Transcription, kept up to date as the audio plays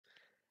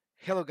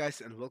Hello guys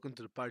and welcome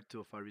to the part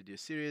 2 of our video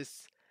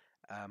series,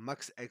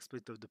 Max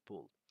Exploit of the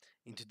Pool.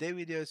 In today's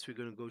videos we're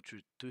going to go through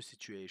two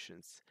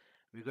situations.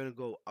 We're going to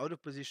go out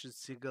of position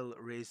single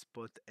raise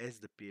spot as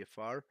the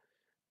PFR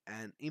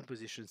and in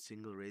position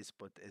single raise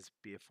spot as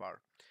PFR.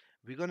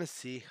 We're going to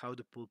see how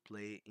the pool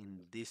play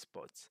in these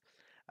spots.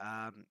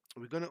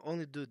 We're going to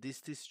only do these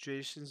two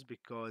situations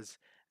because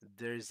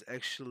there's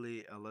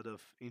actually a lot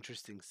of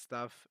interesting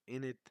stuff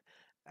in it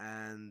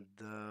and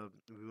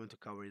we want to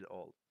cover it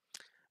all.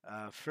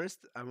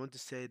 First, I want to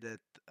say that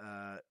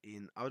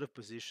in out of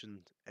position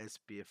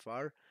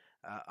SPFR,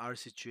 our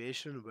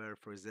situation where,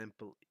 for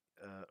example,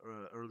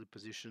 early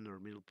position or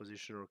middle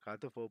position or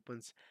cutoff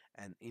opens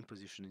and in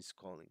position is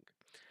calling.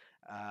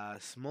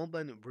 Small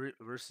blind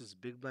versus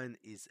big blind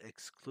is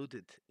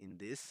excluded in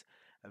this.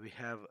 We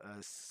have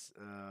a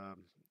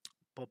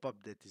pop-up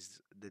that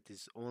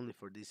is only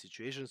for this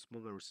situation,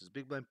 small blind versus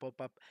big blind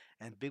pop-up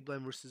and big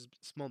blind versus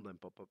small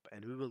blind pop-up,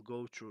 and we will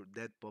go through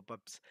that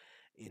pop-ups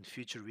in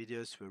future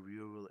videos where we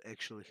will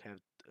actually have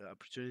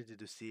opportunity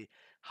to see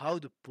how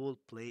the pool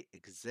play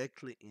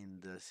exactly in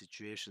the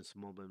situation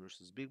small blind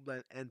versus big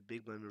blind and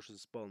big blind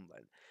versus small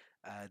blind.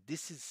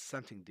 This is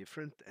something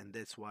different, and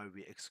that's why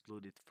we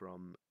exclude it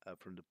from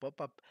the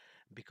pop-up,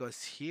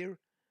 because here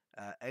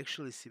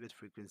actually CBET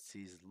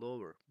frequency is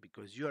lower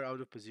because you are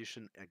out of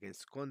position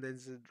against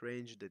condensed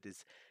range that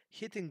is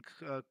hitting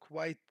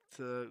quite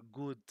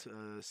good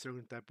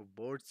certain type of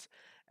boards,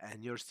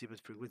 and your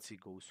CBET frequency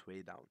goes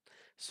way down.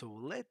 So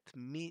let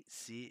me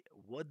see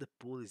what the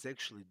pool is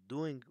actually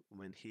doing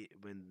when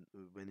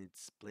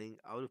it's playing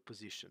out of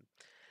position.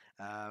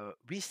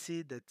 We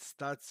see that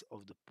stats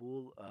of the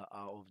pool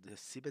of the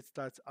CBET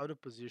stats out of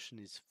position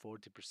is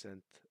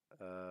 40%.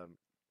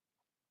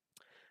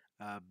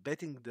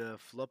 Betting the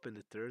flop and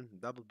the turn,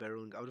 double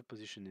barreling out of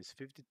position is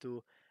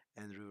 52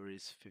 and river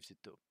is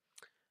 52.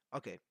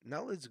 Okay,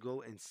 now let's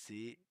go and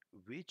see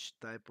which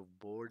type of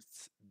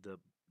boards the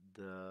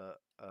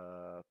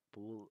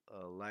pool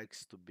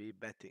likes to be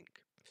betting.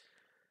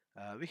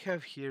 We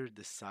have here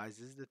the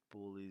sizes that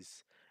pool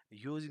is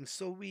using.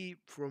 So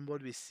from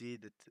what we see,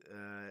 that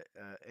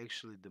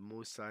actually the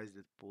most size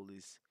that pool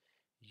is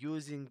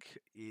using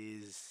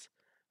is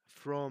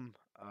from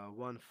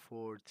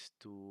 1/4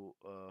 to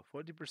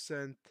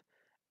 40%,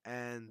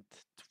 and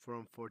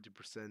from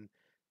 40%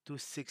 to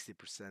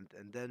 60%,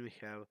 and then we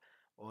have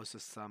also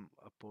some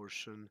a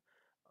portion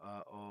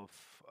of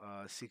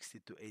 60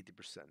 to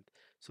 80%.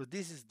 So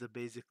this is the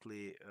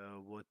basically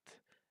what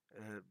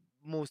uh,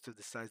 most of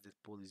the size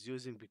that pool is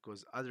using,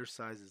 because other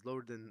size is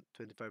lower than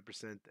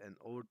 25% and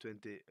over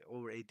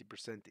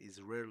 80%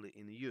 is rarely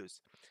in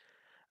use.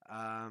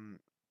 Um,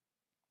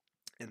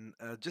 and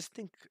just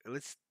think,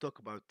 let's talk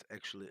about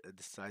actually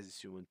the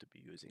sizes you want to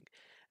be using.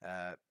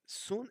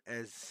 Soon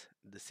as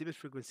the CBET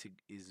frequency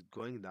is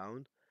going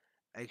down,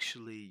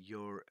 actually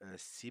your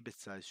CBET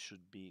size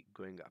should be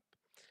going up.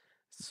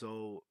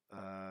 So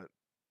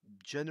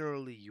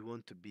generally you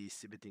want to be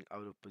CBETing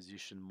out of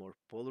position more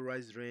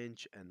polarized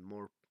range and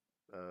more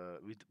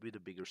with a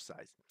bigger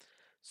size.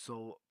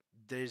 So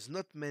there's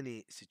not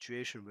many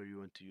situation where you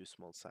want to use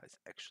small size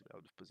actually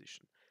out of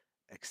position.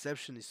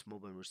 Exception is small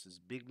blind versus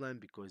big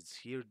blind, because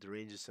here the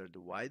ranges are the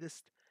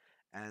widest,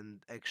 and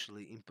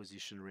actually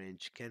imposition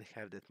range can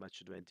have that much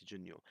advantage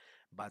on you.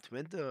 But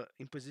when the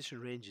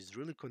imposition range is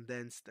really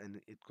condensed and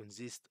it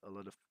consists a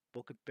lot of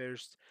pocket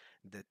pairs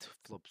that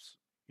flops,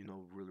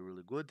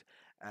 really good,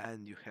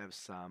 and you have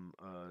some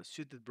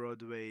suited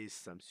broadways,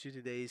 some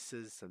suited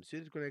aces, some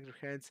suited connector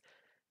hands,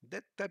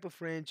 that type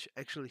of range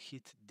actually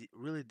hit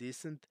really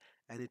decent,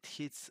 and it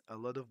hits a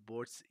lot of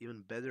boards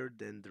even better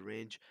than the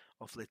range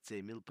of, let's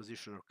say, middle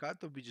position or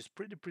cutoff, which is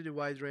pretty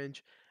wide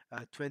range,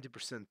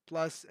 20%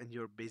 plus, and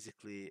you're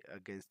basically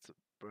against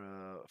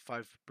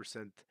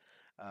 5%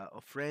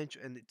 of range,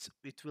 and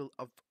it will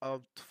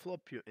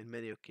outflop you in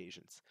many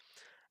occasions.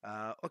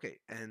 Okay,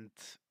 and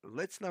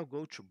let's now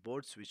go to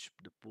boards which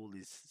the pool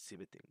is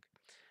exhibiting.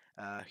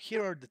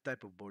 Here are the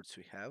type of boards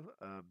we have.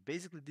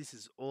 Basically, this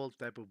is all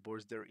type of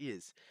boards there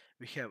is.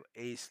 We have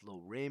Ace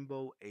Low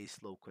Rainbow, Ace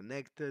Low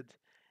Connected,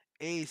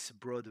 Ace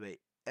Broadway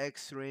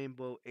X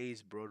Rainbow,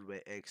 Ace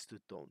Broadway X Two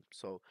Tone.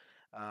 So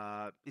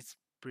it's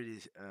pretty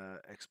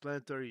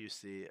explanatory. You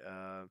see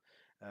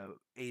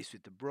Ace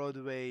with the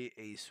Broadway,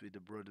 Ace with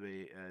the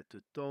Broadway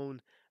Two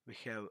Tone. We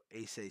have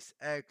Ace Ace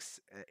X,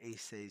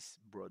 Ace Ace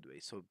Broadway.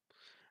 So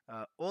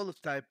all the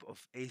type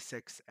of Ace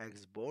X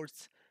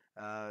boards.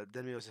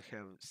 Then we also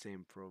have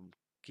same from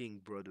King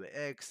Broadway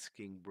X,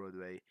 King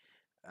Broadway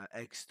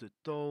X to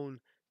Tone,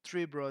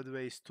 three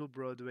Broadways, two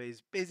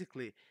Broadways,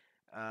 basically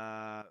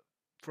uh,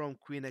 from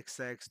Queen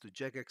XX to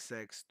Jack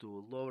XX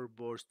to lower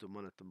boards to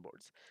monotone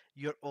boards.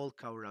 You're all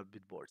covered up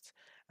with boards.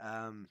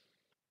 Um,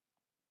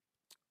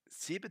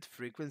 CBET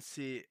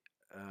frequency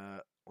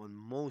on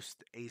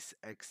most Ace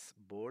X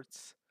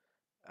boards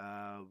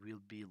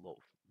will be low,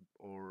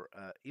 or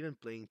even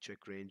playing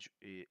check range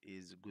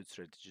is a good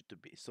strategy to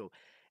be. So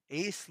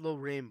ace low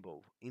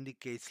rainbow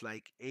indicates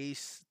like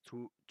ace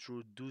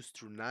through deuce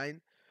through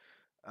nine.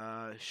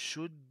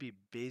 should be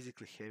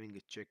basically having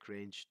a check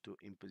range to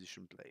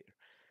imposition player.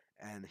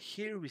 And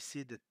here we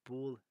see that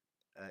Pool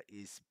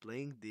is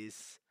playing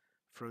this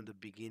from the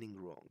beginning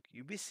wrong.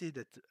 We see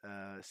that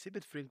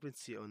c-bet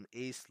frequency on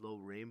ace low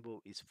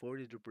rainbow is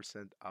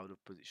 42% out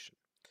of position.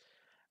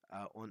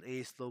 On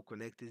ace low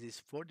connected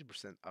is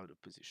 40% out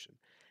of position.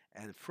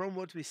 And from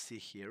what we see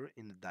here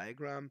in the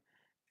diagram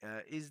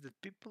is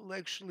that people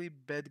actually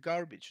bet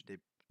garbage. They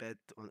bet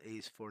on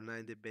ace 4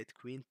 9, they bet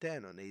queen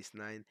 10. On ace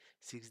 9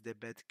 6, they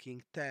bet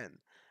king 10.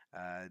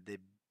 They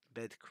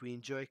bet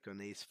queen jack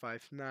on ace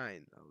 5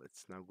 9.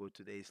 Let's now go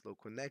to the ace low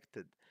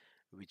connected,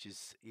 which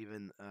is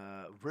even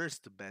worse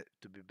to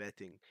be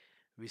betting.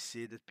 We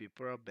see that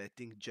people are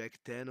betting jack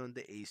 10 on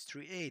the ace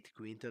 3 8,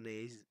 queen 10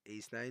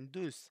 ace 9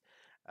 deuce,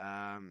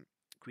 um,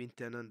 queen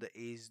 10 on the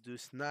ace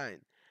deuce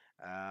 9,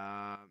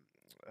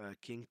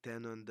 king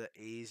 10 on the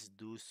ace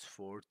deuce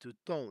 4 to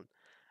tone.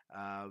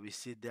 We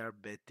see they are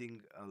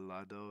betting a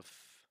lot of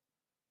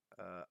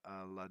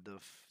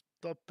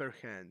top pair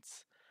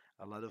hands,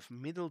 a lot of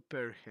middle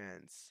pair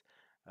hands,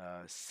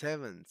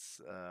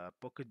 sevens,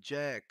 pocket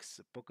jacks,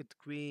 pocket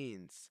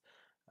queens,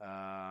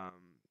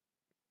 um,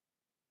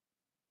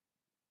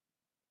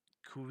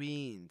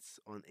 queens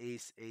on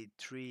ace 8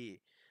 3,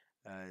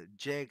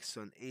 jacks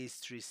on ace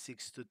 3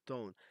 6 to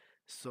tone.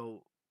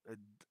 So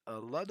a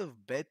lot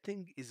of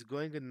betting is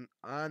going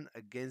on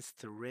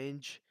against a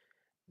range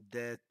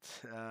that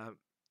uh,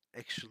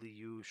 actually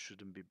you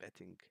shouldn't be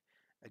betting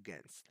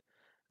against.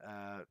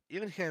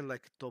 Even hand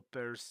like top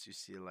pairs, you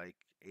see like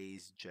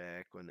ace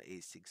jack on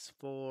a6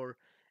 4,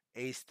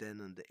 ace 10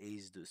 on the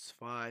ace deuce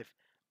 5.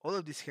 All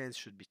of these hands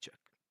should be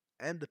checked.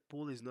 And the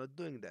pool is not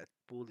doing that.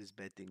 Pool is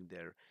betting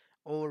their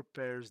over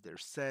pairs, their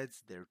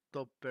sets, their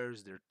top pair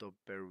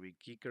weak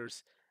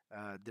kickers,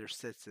 their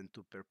sets and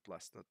two pair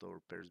plus, not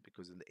over pairs,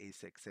 because in the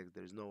ace xx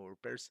there's no over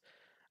pairs.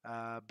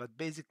 But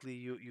basically,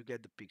 you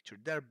get the picture.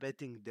 They're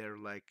betting their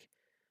like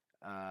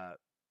uh,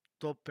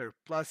 top pair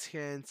plus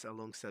hands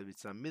alongside with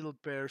some middle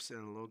pairs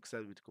and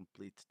alongside with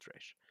complete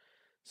trash.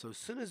 So as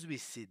soon as we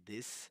see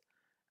this,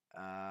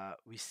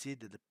 we see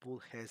that the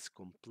pool has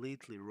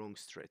completely wrong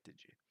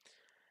strategy.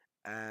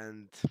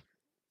 And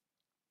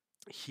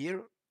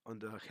here on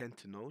the hand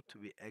to note,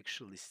 we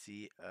actually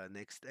see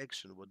next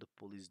action what the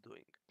pool is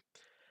doing.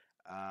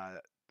 Uh,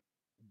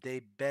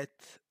 they bet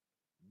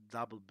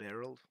double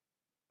barrel,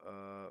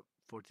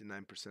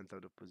 49%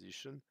 out of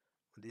position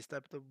on this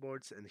type of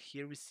boards, and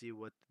here we see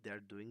what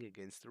they're doing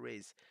against the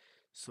raise.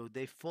 So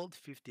they fold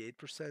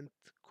 58%,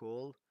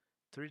 call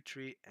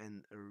 33,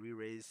 and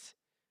re-raise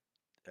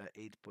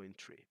 8.3.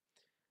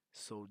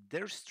 So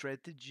their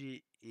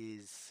strategy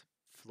is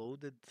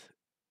floated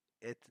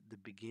at the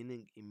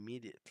beginning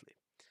immediately.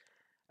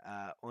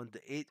 On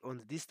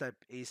this type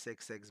Ace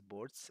XX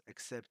boards,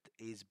 except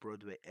Ace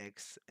Broadway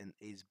X and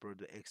Ace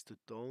Broadway X to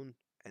tone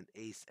and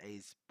Ace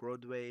Ace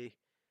Broadway,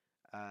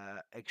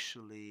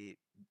 actually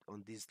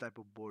on these type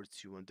of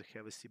boards you want to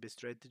have a c-bet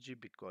strategy,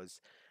 because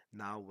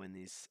now when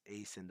it's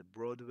ace and the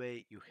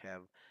Broadway you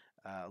have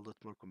a lot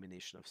more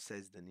combination of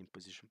sets than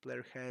imposition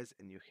player has,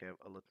 and you have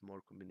a lot more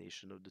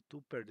combination of the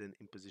two pair than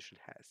imposition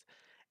has.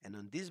 And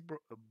on these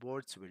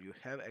boards where you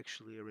have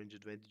actually a range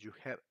advantage,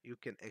 you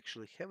can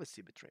actually have a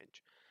c-bet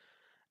range.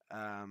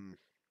 um,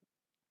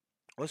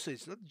 Also,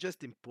 it's not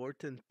just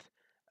important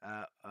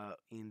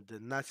in the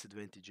nuts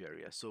advantage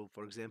area. So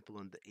for example,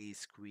 on the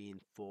ace queen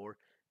 4,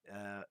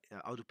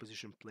 out of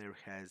position player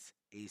has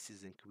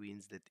aces and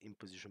queens that in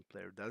position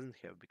player doesn't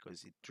have,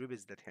 because it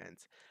tributes that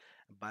hands.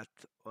 But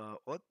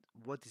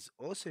what is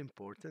also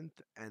important,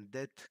 and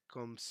that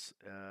comes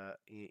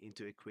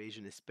into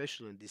equation,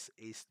 especially on this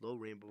ace low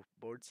rainbow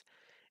boards,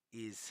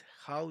 is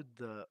how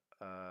the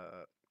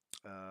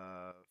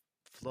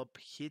flop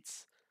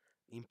hits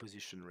in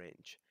position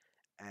range.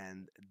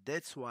 And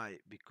that's why,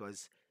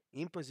 because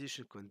in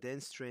position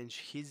condensed range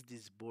hits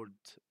this board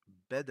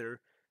better,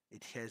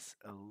 it has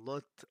a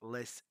lot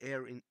less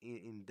air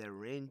in their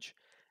range,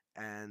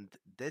 and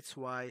that's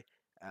why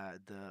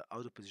the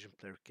out of position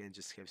player can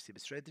just have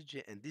c-bet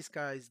strategy, and this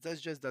guy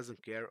just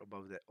doesn't care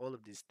about all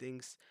of these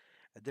things.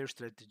 Their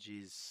strategy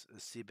is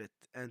c-bet,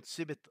 and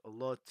c-bet a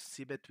lot,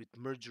 c-bet with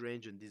merge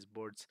range on these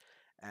boards,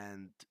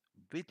 and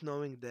with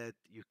knowing that,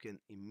 you can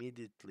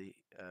immediately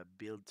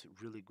build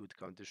really good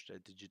counter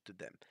strategy to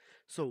them.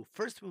 So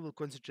first we will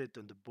concentrate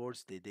on the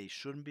boards that they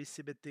shouldn't be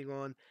c-betting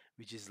on,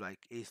 which is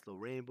like ace low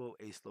rainbow,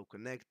 ace low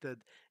connected,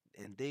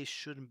 and they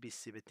shouldn't be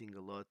c-betting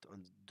a lot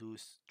on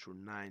deuce through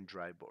 9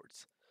 dry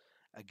boards.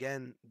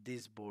 Again,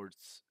 these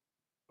boards,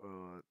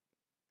 uh,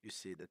 you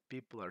see that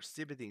people are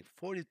c-betting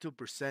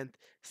 42%,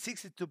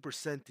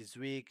 62% is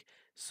weak.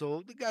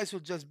 So the guys will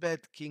just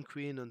bet king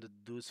queen on the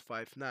deuce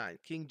 5 9,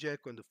 king jack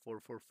on the 4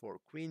 4 4,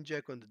 queen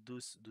jack on the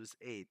deuce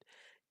 8,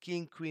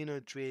 king queen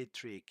on 3 8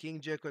 3, king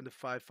jack on the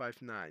 5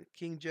 5 9,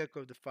 king jack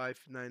of the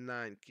 5 9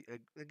 9.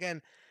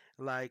 Again,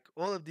 like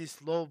all of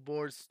these low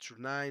boards through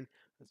 9,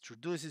 through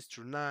deuces,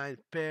 through 9,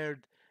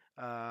 paired.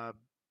 Uh,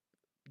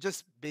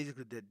 just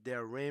basically that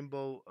they're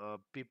rainbow.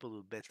 People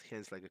will bet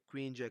hands like a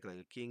queen jack, like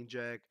a king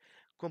jack,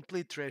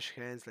 complete trash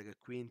hands like a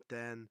queen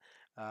 10,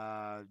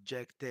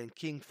 Jack 10,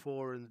 King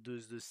 4 on the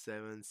deuce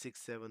 7, 6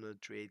 7 on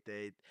 3 8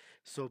 8.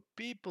 So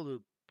people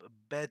will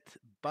bet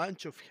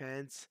bunch of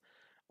hands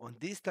on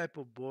these type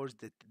of boards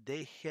that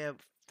they have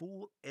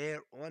full air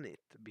on it,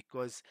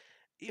 because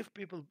if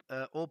people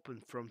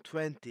open from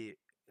 20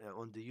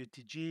 on the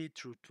UTG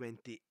through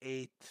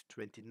 28,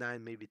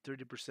 29, maybe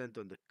 30%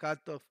 on the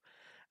cutoff,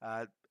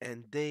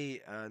 and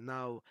they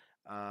now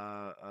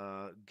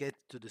get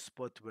to the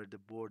spot where the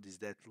board is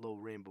that low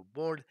rainbow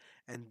board,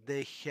 and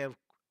they have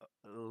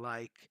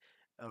like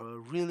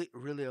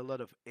really a lot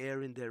of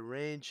air in their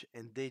range,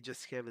 and they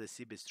just have the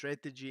CB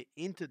strategy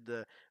into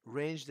the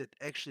range that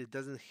actually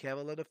doesn't have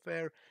a lot of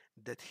air,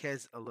 that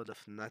has a lot of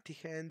nutty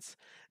hands,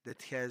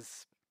 that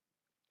has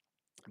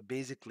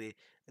basically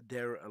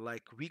their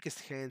like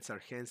weakest hands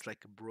are hands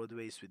like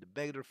Broadways with the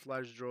backdoor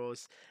flush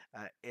draws,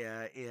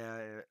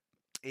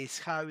 ace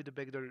high with the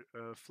backdoor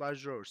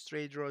flush draw or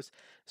straight draws.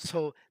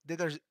 So that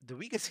are the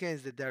weakest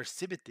hands that they are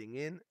exhibiting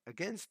in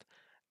against,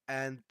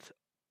 and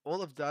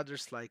all of the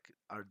others like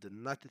are the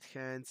nutted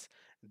hands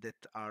that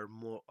are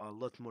more a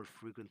lot more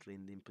frequently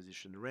in the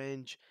imposition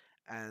range,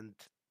 and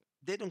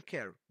they don't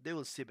care. They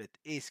will see bet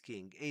ace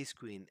king, ace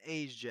queen,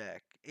 ace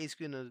jack, ace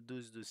queen on the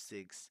deuce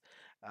 6,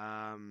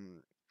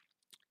 um,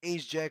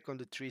 ace jack on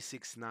the 3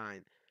 6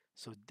 9.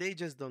 So they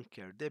just don't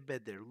care. They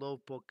bet their low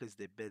pockets,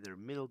 they bet their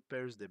middle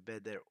pairs, they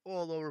bet their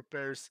all over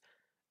pairs,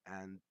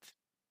 and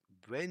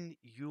when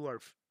you are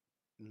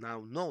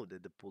now know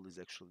that the pool is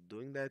actually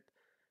doing that,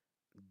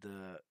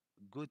 the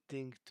good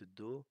thing to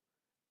do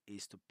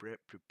is to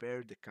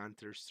prepare the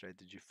counter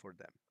strategy for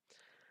them.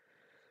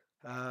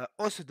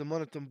 Also, the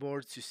monotone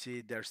boards, you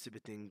see, they're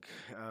exhibiting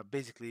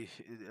basically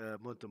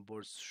monotone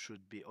boards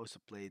should be also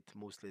played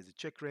mostly as a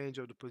check range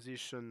of the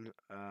position,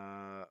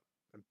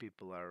 and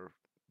people are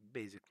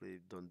basically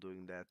don't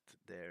doing that.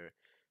 They're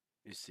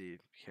you see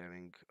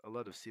having a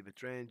lot of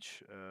CBET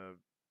range,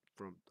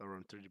 from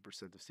around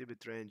 30% of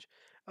CBET range.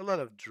 A lot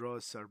of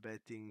draws are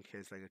betting,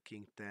 has like a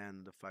king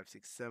 10, the 5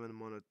 6 7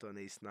 monotone,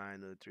 ace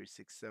 9, or the 3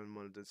 6 7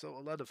 monotone. So a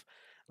lot of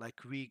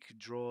like weak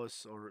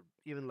draws or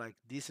even like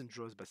decent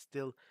draws, but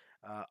still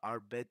are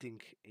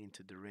betting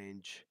into the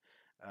range.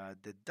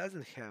 That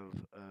doesn't have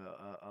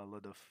a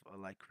lot of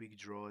like weak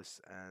draws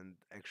and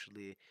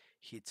actually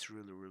hits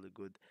really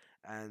good.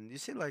 And you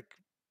see like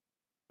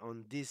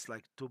on these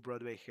like two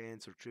Broadway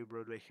hands or three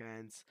Broadway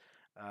hands,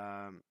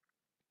 um,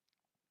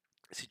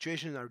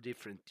 situations are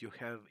different. You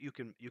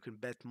can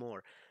bet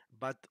more,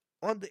 but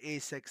on the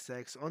ace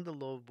xx, on the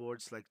low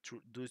boards like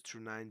deuce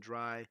through nine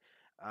dry,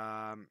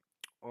 um,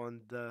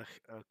 on the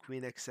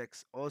queen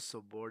xx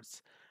also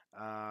boards,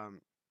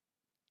 um,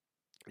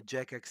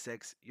 jack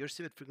xx, your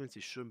CBET frequency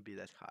shouldn't be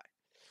that high.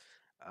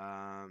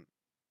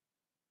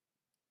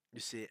 You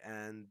see,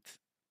 and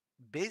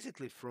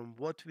basically from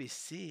what we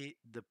see,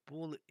 the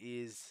pool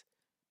is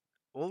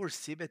over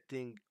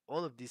betting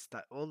all of these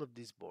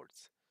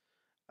boards.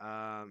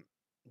 Um,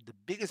 the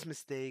biggest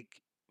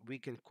mistake we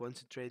can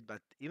concentrate,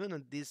 but even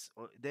on this,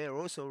 they are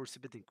also over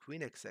betting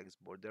Queen XX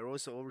board. They're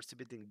also over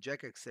betting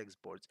Jack XX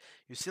boards.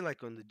 You see,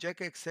 like on the Jack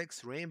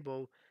XX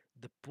Rainbow,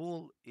 the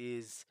pool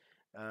is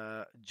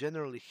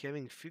generally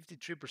having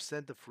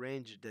 53% of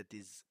range that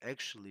is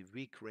actually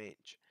weak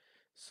range.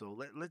 So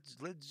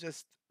let's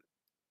just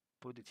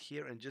put it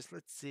here and just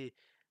let's see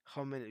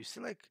how many. You see,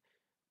 like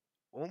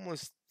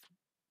almost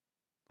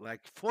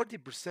like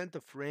 40%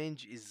 of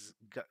range is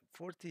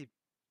 42%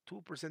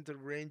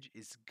 of range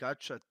is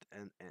gutshot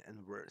and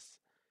worse,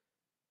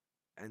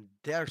 and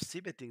they are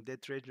exhibiting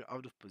that range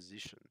out of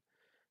position,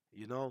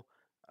 you know.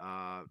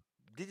 uh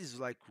this is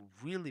like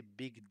really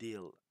big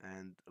deal,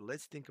 and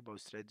let's think about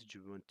strategy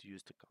we want to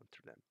use to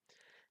counter them.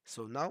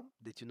 So now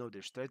that you know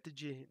their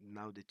strategy,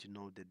 now that you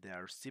know that they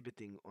are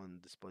exhibiting on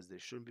the spots they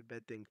shouldn't be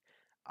betting,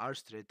 our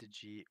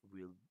strategy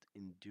will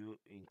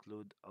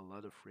include a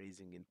lot of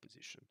raising in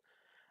position.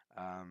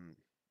 um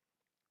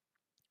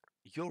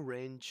your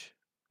range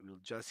will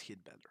just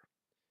hit better.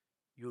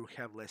 You'll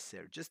have less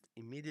air. Just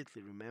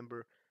immediately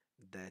remember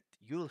that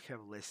you'll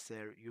have less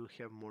air, you'll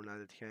have more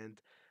nutted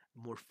hand,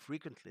 more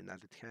frequently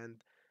nutted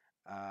hand,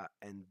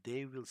 and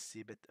they will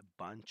see bet a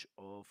bunch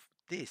of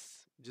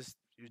this.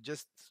 You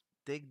just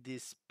take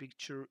this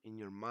picture in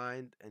your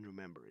mind and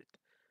remember it.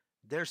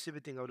 They're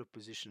exhibiting out of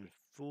position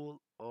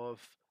full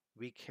of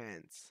weak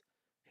hands,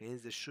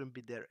 hands that shouldn't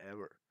be there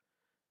ever.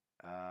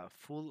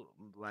 Full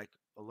like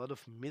a lot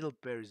of middle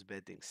pairs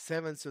betting.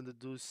 Sevens on the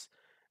deuce,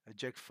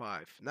 jack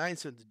five,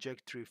 nines on the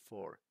jack three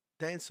four,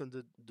 tens on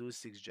the deuce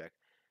six jack.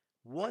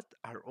 What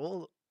are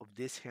all of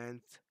these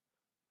hands?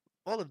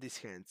 All of these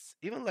hands,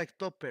 even like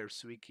top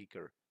pairs, weak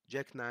kicker,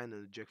 jack nine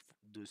on the jack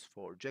deuce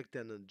four, jack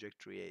ten on the jack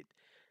three eight,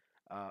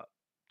 uh,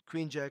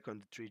 queen jack on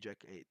the three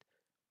jack eight.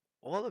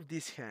 All of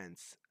these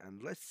hands,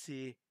 and let's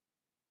see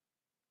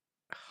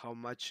how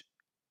much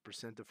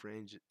percent of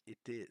range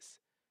it is.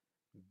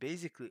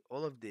 Basically,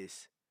 all of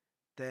this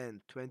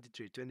 10,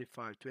 23,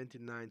 25,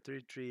 29,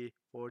 33,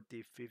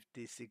 40,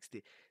 50,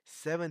 60,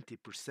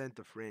 70%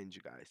 of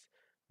range, guys.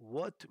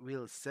 What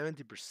will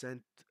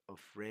 70% of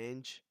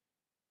range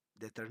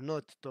that are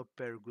not top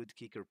pair good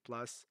kicker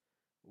plus?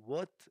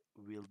 what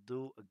will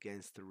do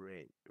against the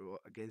rain or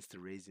against the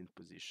raising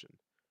position.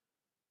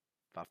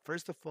 But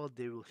first of all,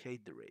 they will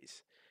hate the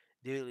raise.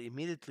 They will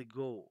immediately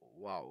go,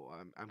 "Wow,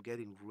 I'm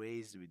getting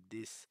raised with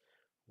this.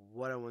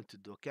 What I want to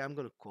do? Okay, I'm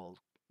gonna call.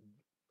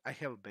 I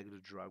have a backdoor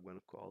draw. I'm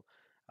gonna call.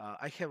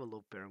 I have a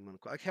low pair. I'm gonna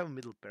call. I have a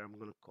middle pair. I'm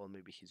gonna call.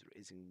 Maybe he's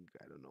raising.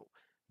 I don't know,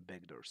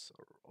 backdoors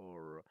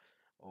or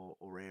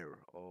air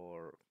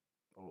or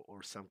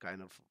some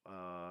kind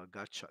of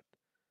gut shot.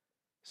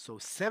 So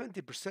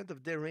 70%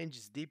 of their range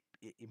is deep,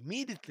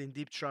 immediately in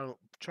deep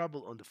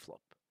trouble on the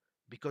flop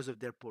because of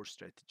their poor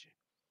strategy.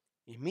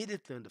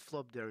 Immediately on the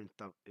flop, they're in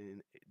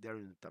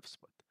a tough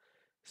spot.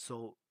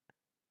 So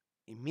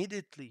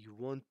immediately you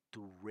want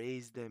to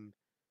raise them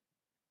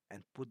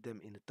and put them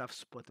in a tough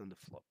spot on the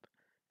flop.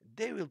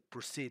 They will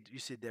proceed. You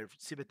see, their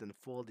cbet and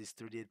fold is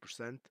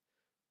 38%.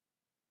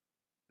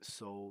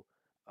 So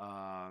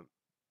uh,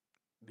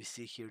 we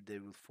see here they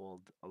will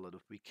fold a lot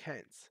of weak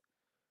hands.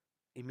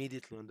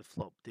 Immediately on the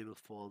flop, they will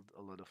fold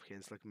a lot of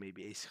hands like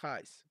maybe ace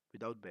highs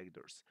without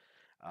backdoors.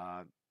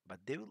 Uh, but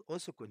they will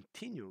also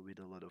continue with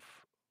a lot of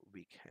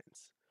weak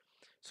hands.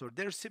 So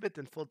their cbet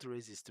and fold to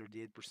raise is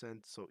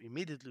 38%. So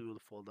immediately will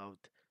fold out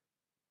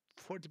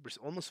 40%,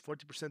 almost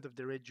 40% of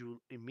the range you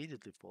will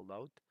immediately fold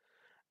out.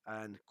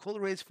 And call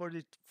raise for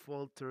the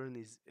fall turn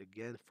is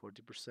again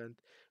 40%.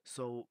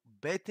 So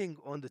betting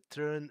on the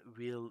turn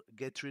will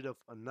get rid of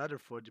another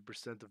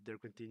 40% of their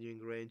continuing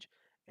range.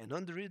 And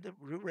on the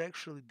river,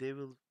 actually, they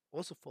will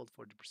also fold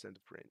 40%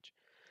 of range.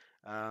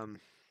 Um,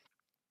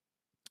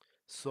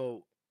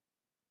 so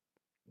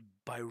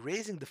by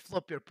raising the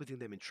flop, you're putting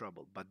them in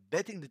trouble. But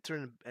betting the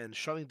turn and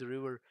shoving the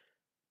river,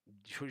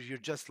 you're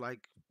just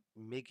like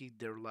making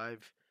their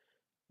life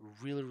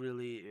really,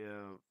 really,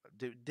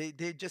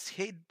 they just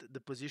hate the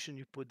position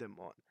you put them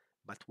on.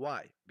 But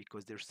why?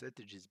 Because their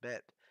strategy is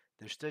bad.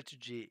 Their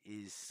strategy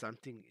is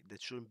something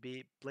that shouldn't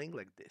be playing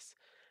like this.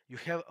 You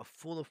have a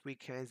full of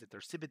weak hands that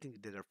are sitting,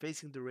 that are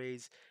facing the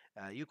raise.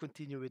 You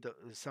continue with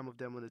some of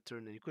them on the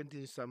turn, and you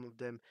continue some of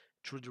them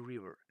through the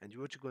river. And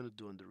what you're going to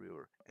do on the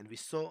river? And we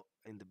saw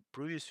in the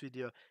previous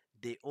video,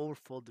 they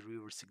overfold the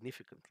river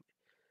significantly.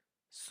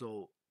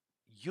 So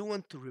you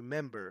want to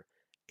remember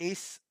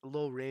ace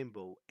low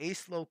rainbow,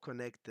 ace low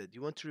connected.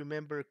 You want to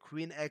remember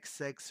queen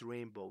XX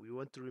rainbow. You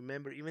want to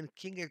remember even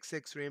king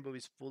XX rainbow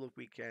is full of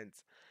weak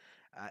hands.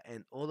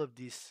 And all of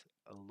these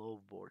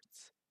low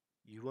boards.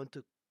 You want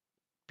to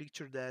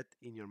picture that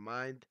in your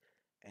mind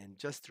and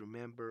just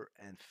remember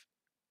and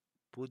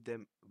put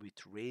them with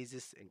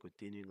raises and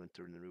continuing on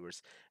turn and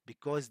reverse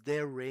because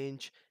their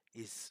range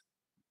is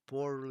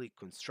poorly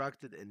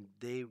constructed and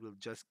they will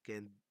just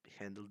can't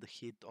handle the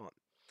hit on.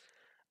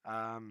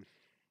 Um,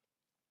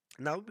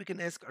 Now we can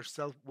ask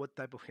ourselves what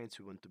type of hands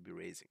we want to be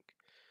raising.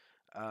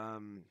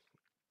 Um,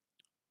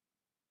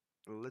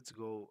 let's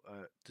go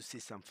to see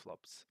some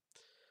flops.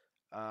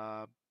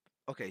 Uh,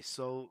 okay,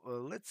 so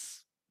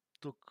let's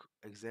took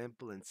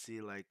example and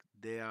see like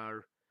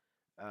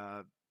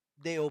uh,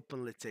 they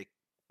open, let's say,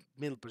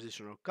 middle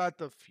position or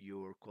cutoff.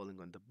 You're calling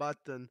on the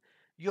button.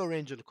 Your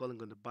range on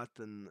calling on the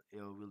button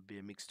will be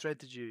a mixed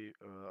strategy,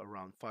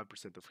 around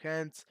 5% of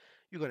hands.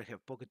 You're gonna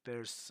have pocket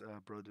pairs,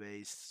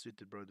 broadways,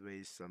 suited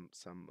broadways,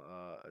 some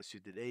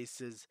suited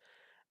aces,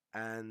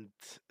 and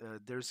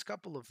there's a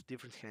couple of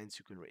different hands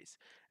you can raise.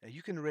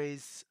 You can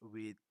raise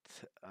with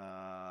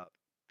uh,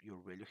 your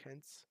value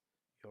hands,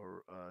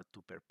 your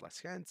two pair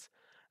plus hands.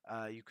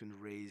 You can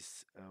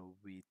raise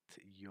with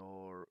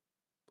your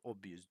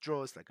obvious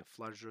draws, like a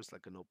flush draws,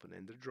 like an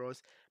open-ended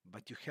draws,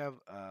 but you have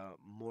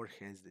more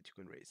hands that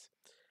you can raise.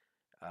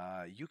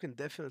 You can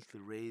definitely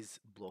raise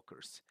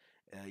blockers.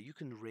 You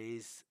can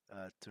raise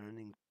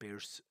turning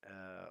pairs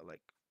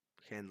like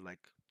hand, like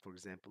for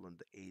example on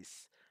the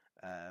ace,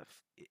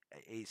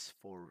 ace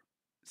 4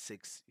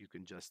 6. You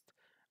can just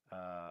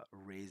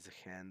raise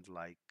a hand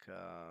like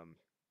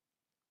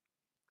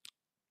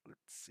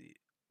let's see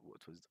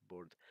what was the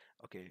board.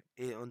 Okay,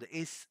 on the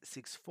ace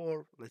 6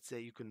 4, let's say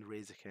you can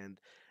raise a hand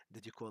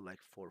that you call like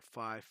 4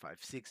 5 5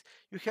 6.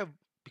 You have,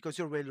 because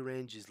your value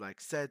range is like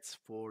sets,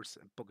 fours,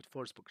 and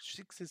fours, pocket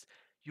sixes.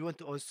 You want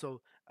to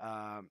also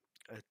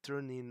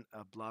turn in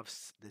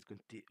bluffs that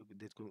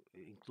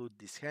include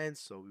these hands.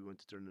 So we want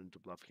to turn into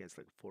bluff hands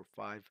like 4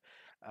 5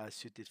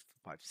 suited,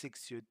 5 6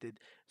 suited.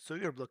 So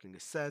you're blocking a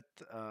set.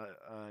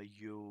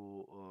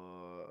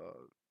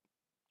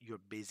 You're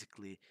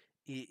basically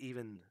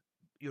even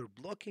you're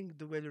blocking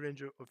the value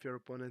range of your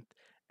opponent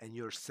and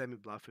you're semi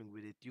bluffing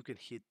with it. You can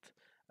hit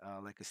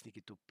like a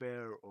sneaky two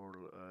pair or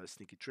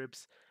sneaky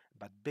trips,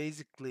 but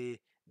basically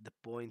the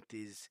point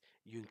is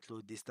you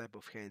include this type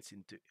of hands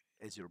into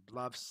as your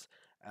bluffs,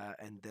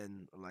 and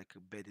then like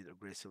bet it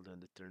aggressively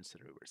on the turns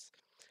and rivers.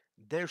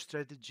 Their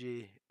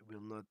strategy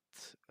will not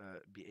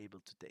be able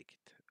to take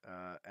it,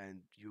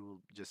 and you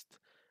will just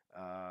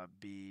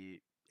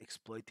be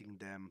exploiting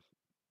them,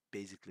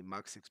 basically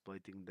max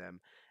exploiting them,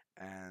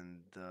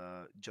 and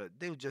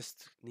they'll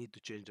just need to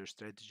change their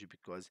strategy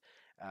because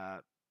uh,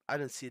 I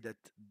don't see that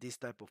this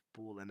type of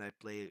pool, and I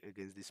play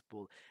against this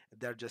pool.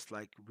 They're just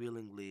like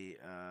willingly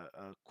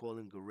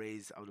calling a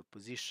raise out of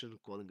position,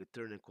 calling a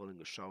turn, and calling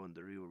a shove on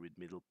the river with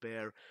middle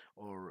pair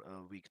or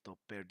a weak top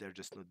pair. They're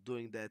just not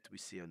doing that. We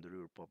see on the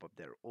river pop up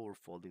there or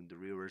folding the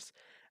rivers,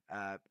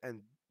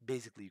 and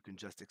basically you can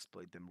just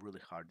exploit them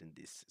really hard in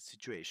these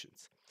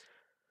situations.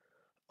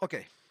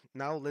 Okay,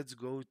 now let's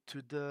go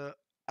to the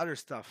other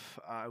stuff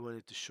I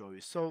wanted to show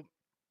you. So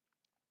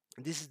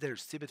this is their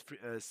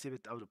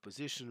civet out of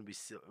position.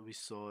 We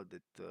saw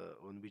that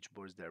on which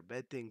boards they're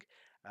betting.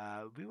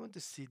 We want to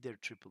see their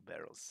triple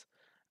barrels.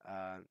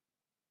 Uh,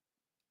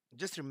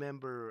 just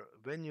remember,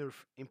 when you're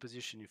in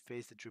position, you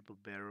face the triple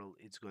barrel,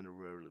 it's going to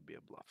rarely be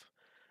a bluff.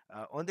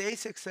 On the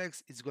ace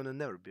XX, it's going to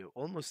never be,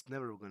 almost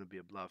never going to be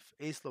a bluff.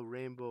 Ace low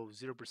rainbow,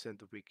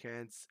 0% of weak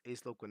hands.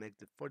 Ace low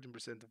connected,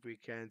 14% of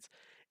weak hands.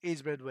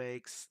 Ace Broadway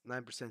X,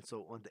 9%.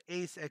 So on the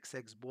ace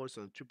XX boards,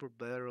 on triple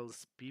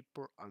barrels,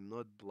 people are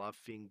not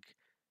bluffing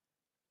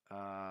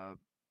uh,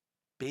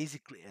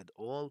 basically at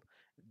all.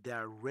 They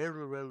are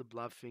rarely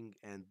bluffing,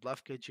 and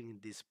bluff catching in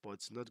these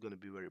spots not going to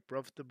be very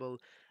profitable.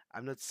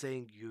 I'm not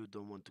saying you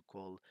don't want to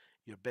call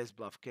your best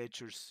bluff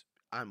catchers.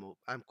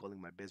 I'm calling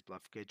my best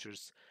bluff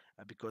catchers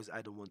because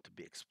I don't want to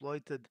be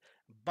exploited.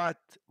 But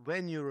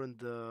when you're on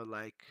the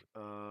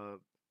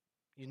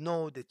you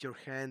know that your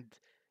hand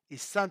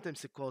is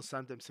sometimes a call,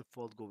 sometimes a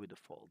fold. Go with a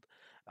fold.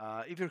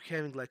 If you're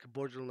having like a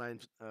borderline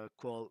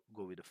call,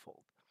 go with a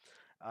fold.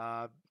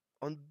 Uh,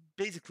 on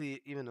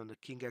basically even on the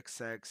King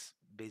XX,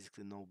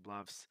 basically no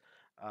bluffs.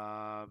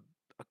 Uh,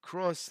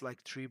 Across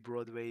like three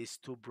broadways,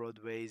 two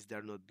broadways,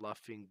 they're not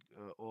bluffing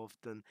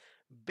often.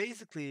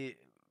 Basically,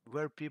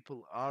 where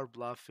people are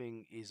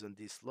bluffing is on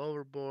these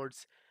lower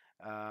boards.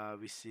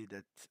 We see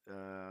that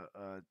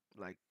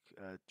like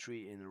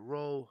three in a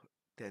row,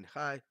 10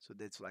 high, so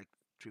that's like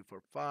 3,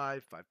 4,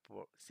 5, 5,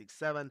 4, 6,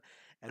 7.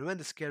 And when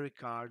the scary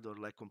card or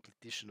like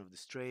completion of the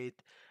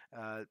straight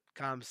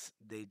comes,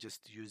 they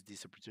just use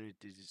these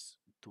opportunities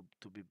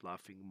to be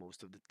bluffing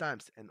most of the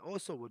times. And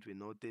also, what we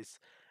notice,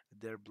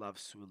 their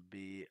bluffs will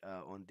be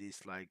on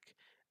these like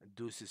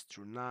deuces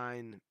through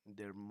nine.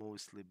 Their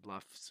mostly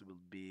bluffs will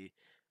be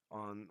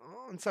on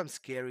some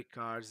scary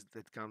cards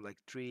that come like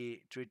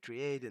 3, 3, 3,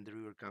 8, and the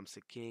river comes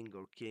a king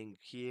or king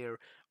here,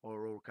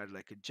 or card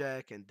like a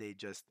jack, and they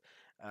just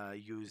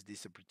use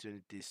these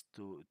opportunities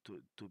to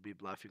be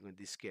bluffing on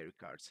these scary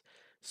cards.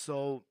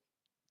 So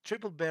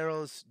triple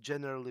barrels,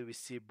 generally we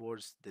see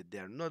boards that they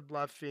are not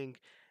bluffing.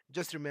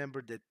 Just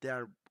remember that they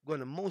are going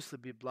to mostly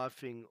be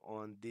bluffing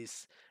on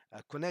these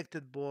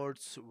connected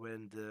boards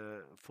when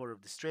the four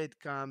of the straight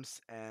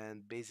comes,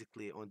 and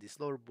basically on these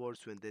lower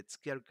boards when that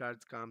scare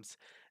card comes,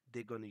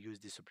 they're going to use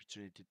this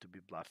opportunity to be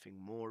bluffing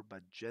more.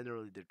 But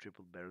generally, the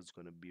triple barrel is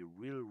going to be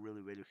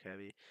really very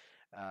heavy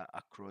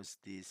across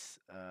these.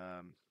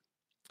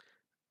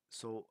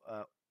 So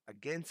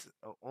against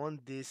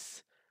on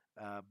these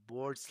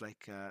boards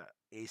like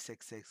ace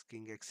xx,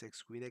 king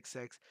xx, queen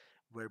xx,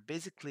 where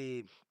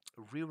basically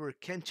river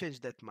can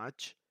change that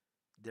much,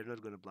 they're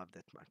not going to bluff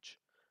that much.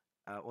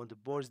 On the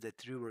boards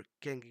that river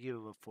can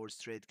give a four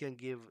straight, can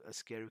give a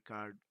scary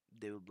card,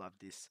 they will bluff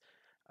this.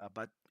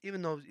 But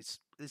even though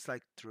it's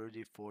like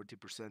 30,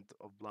 40%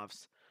 of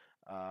bluffs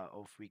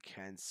of weak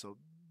hands, so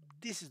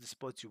this is the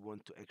spot you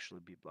want to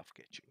actually be bluff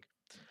catching.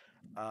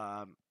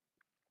 Um,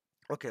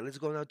 Okay, let's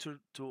go now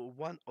to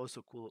one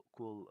also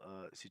cool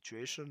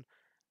situation.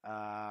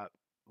 Out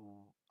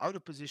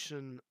of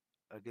position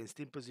against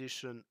in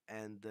position,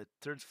 and the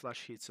third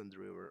flush hits on the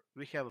river.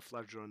 We have a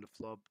flush draw on the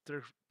flop.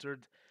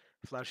 Third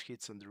flush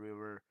hits on the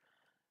river,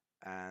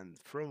 and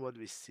from what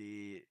we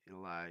see,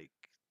 like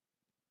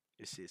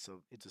you see,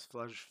 so it is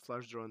flush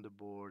draw on the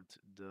board.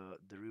 The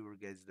river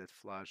gets that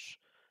flush.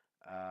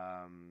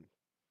 Um,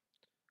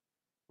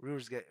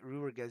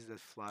 River gets that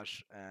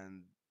flush,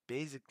 and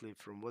basically,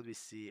 from what we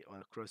see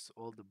across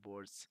all the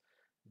boards,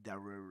 they're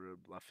river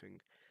bluffing.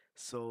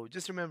 So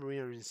just remember, when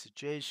you're in a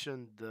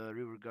situation, the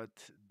river got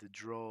the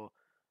draw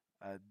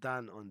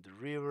done on the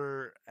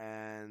river,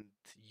 and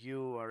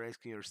you are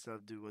asking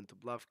yourself, do you want to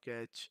bluff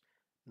catch?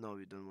 No,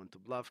 you don't want to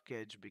bluff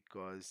catch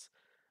because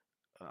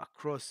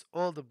across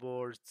all the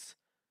boards,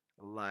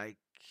 like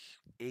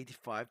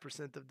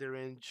 85% of the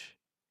range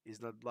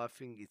is not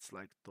bluffing. It's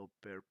like top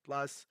pair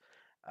plus.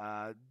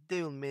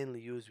 They will mainly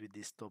use with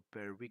this top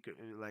pair weaker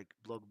like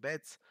block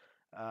bets,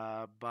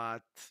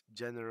 but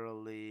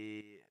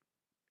generally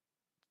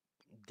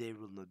they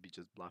will not be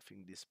just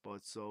bluffing this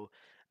spot. So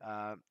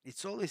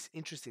it's always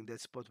interesting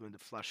that spot when the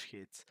flush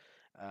hits,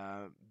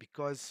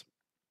 because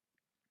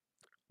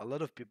a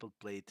lot of people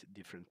play it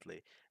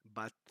differently,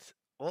 but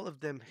all of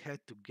them had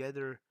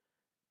together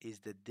is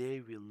that they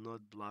will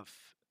not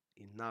bluff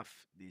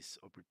enough these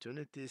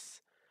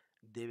opportunities.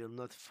 They will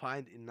not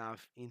find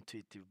enough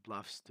intuitive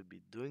bluffs to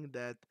be doing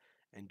that.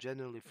 And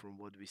generally, from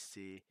what we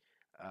see,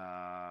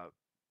 uh,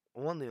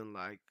 only on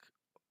like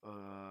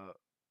uh,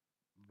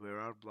 where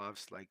are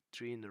bluffs like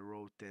three in a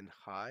row, 10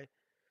 high.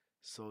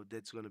 So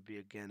that's going to be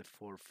again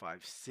 4,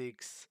 5,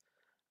 6,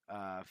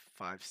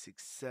 5,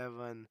 6,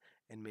 7,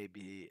 and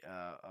maybe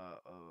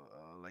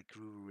like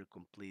river will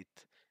complete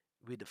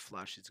with the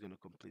flush. It's gonna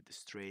complete the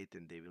straight,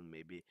 and they will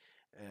maybe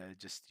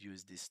just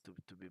use this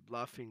to be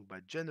bluffing.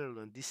 But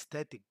generally, on these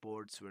static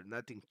boards where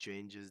nothing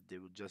changes, they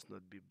will just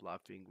not be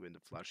bluffing when the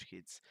flush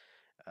hits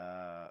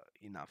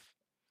enough.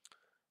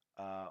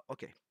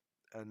 Okay,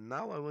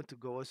 now I want to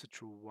go also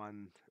through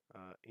one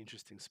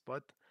interesting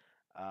spot,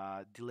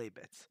 delay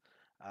bets.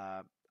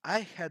 Uh, I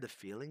had a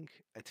feeling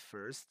at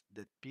first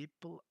that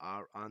people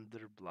are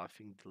under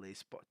bluffing delay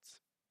spots.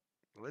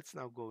 Let's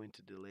now go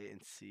into delay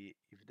and see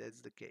if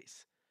that's the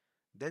case.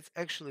 That's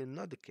actually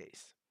not the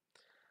case.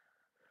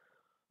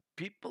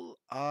 People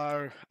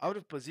are out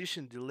of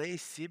position, delay,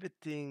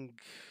 c-betting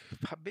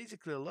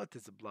basically a lot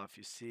as a bluff.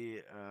 You see,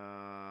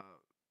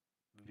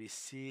 we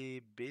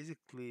see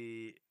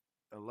basically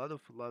a lot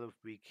of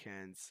weak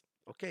hands.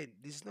 Okay,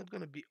 this is not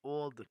gonna be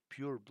all the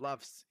pure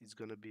bluffs. It's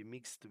gonna be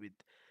mixed with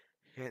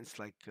hands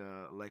like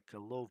a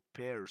low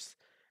pairs,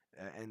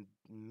 and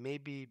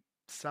maybe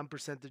some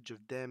percentage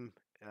of them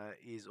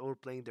is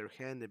overplaying their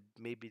hand, and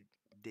maybe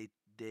they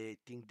they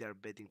think they're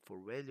betting for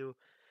value.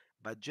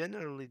 But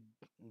generally,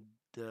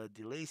 the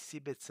delay c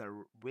bets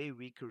are way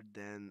weaker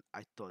than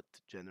I thought.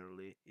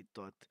 Generally, it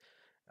thought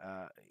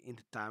in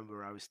the time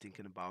where I was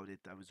thinking about it,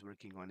 I was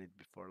working on it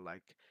before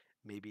like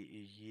maybe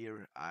a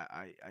year.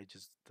 I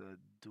just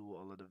do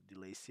a lot of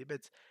delay c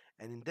bets,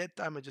 and in that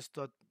time I just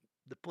thought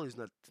the pool is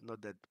not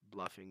that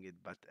bluffing it,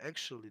 but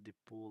actually the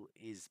pool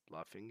is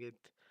bluffing it.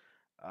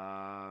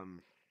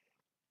 Um,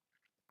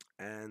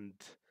 and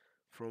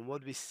from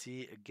what we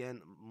see,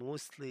 again,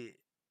 mostly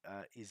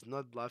is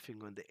not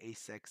bluffing on the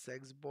ace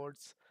xx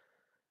boards,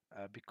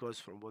 because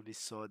from what we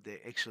saw, they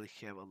actually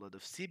have a lot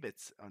of c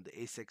bets on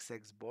the ace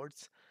xx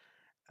boards,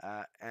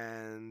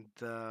 and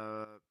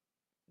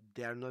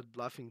they are not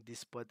bluffing this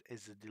spot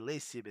as a delay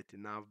c-bet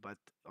enough, but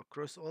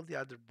across all the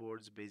other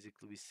boards,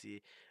 basically we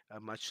see a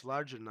much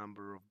larger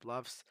number of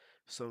bluffs.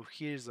 So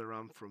here's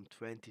around from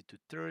 20 to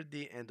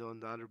 30, and on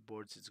the other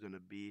boards it's going to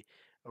be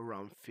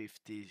around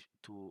 50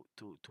 to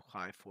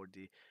high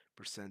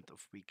 40%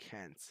 of weak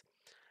hands.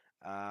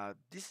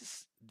 This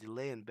is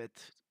delay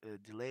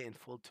and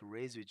fold to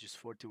raise, which is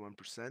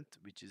 41%,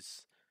 which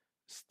is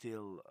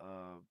still,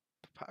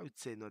 I would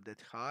say, not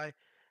that high.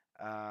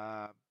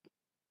 Uh,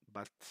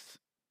 but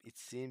it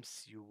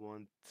seems you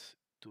want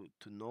to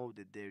know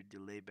that their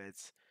delay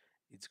bets,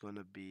 it's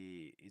gonna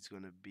be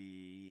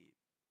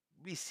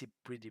we see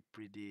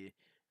pretty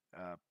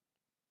uh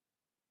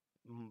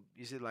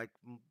you see like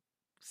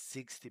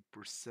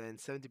 60%,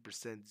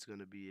 70% is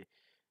gonna be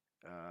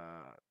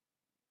uh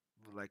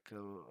like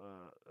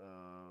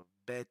a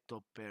bad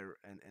top pair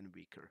and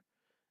weaker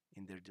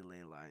in their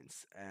delay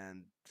lines,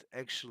 and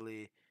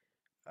actually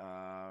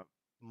uh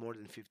more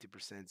than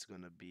 50% is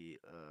gonna be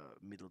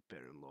middle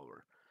pair and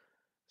lower.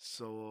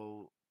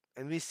 So,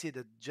 and we see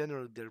that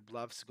generally their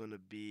bluffs gonna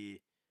be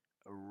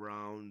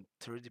around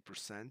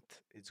 30%.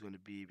 It's gonna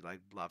be like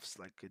bluffs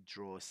like a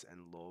draws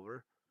and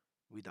lower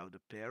without a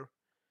pair.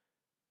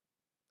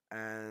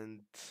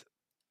 And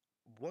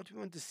what we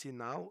want to see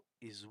now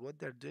is what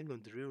they're doing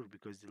on the river,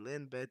 because the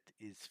land bet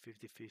is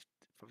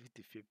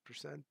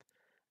 55%,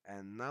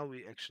 and now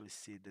we actually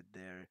see that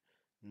they're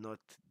not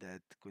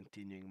that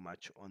continuing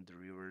much on the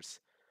rivers.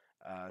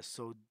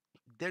 So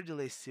their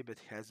delay c-bet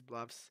has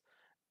bluffs,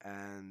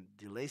 and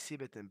delay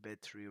c-bet and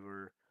bet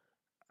river,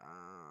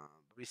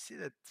 we see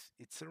that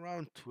it's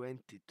around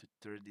 20 to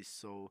 30,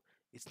 so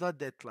it's not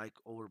that like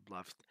over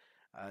bluffed.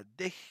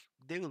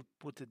 They will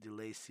put a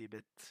delay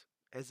c-bet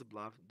as a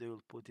bluff. They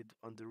will put it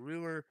on the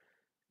river.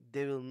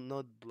 They will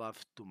not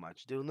bluff too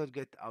much. They will not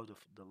get out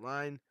of the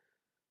line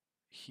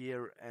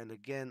here. And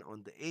again,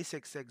 on the ace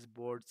xx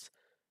boards,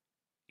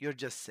 you're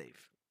just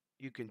safe.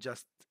 You can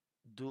just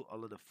do a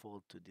lot of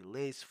fold to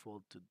delays,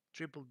 fold to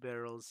triple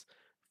barrels,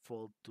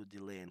 fold to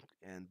delay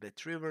and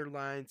bet river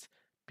lines.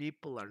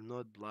 People are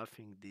not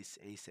bluffing these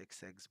ace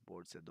xx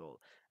boards at all.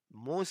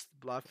 Most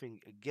bluffing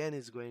again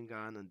is going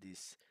on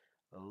these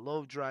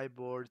low dry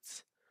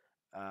boards,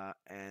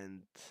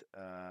 and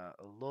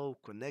low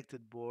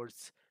connected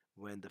boards.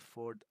 When the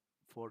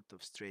fourth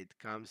of straight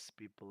comes,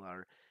 people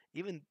are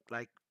even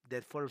like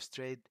that fourth of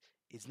straight.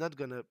 It's not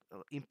gonna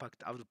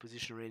impact out of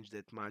position range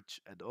that much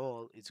at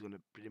all. It's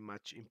gonna pretty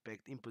much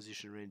impact in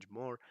position range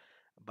more.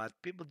 But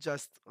people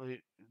just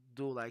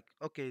do like,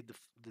 okay,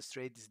 the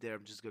straight is there.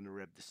 I'm just gonna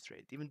rep the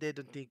straight. Even they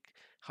don't think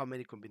how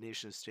many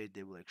combinations straight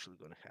they will actually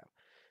gonna have.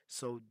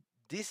 So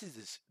this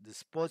is the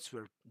spots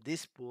where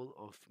this pool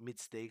of mid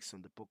stakes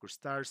on the Poker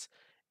Stars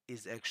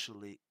is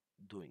actually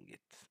doing it.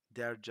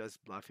 They're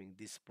just bluffing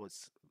these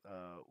spots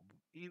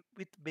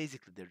with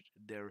basically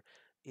they're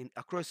in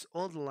across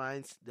all the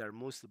lines. They're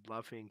mostly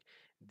bluffing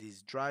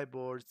these dry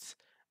boards,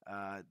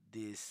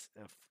 this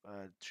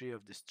three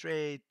of the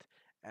straight,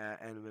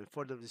 and when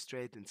fourth of the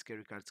straight and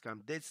scary cards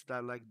come. That's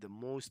like the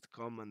most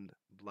common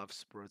bluff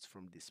spots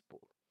from this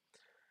pool.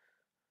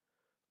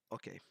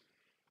 Okay,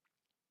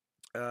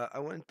 I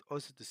want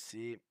also to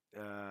see.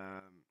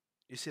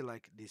 You see,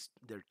 like this,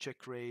 their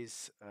check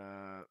raise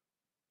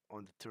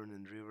on the turn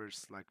and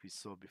rivers, like we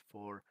saw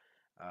before.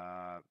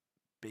 Uh,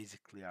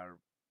 basically are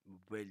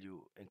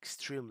value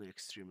extremely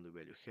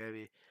value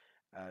heavy.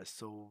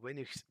 So when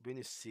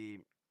you see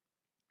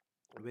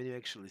when you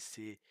actually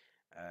see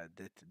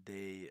that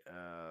they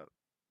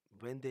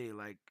when they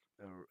like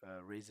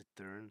raise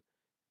a turn,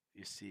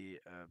 you see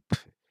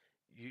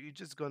you're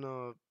just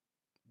gonna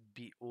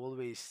be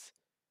always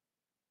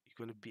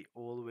you're gonna be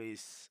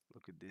always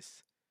look at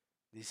this.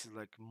 This is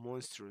like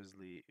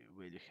monstrously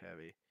value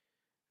heavy.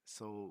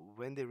 So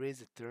when they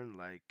raise a turn,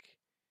 like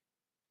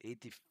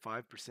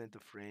 85%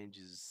 of range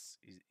is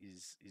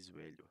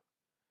value.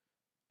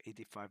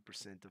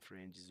 85% of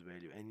range is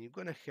value, and you're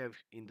gonna have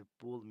in the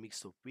pool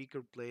mix of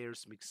weaker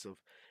players, mix of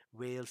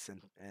whales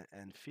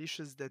and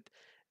fishes that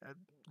uh,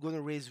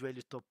 gonna raise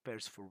value top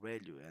pairs for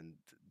value, and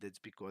that's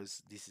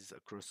because this is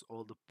across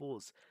all the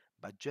pools.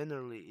 But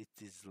generally,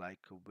 it is like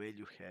a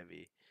value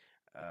heavy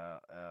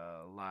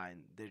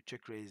line. Their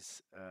check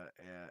raise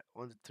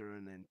on the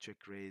turn and check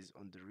raise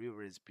on the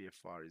river is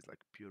PFR is like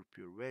pure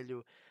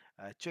value.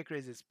 Check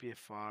raise is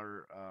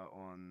PFR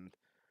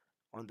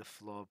on the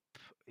flop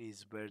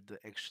is where the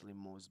actually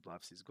most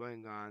bluffs is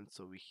going on.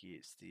 So we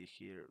see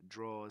here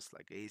draws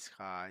like ace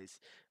highs,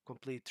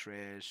 complete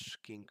trash,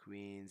 king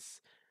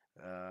queens.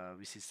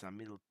 We see some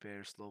middle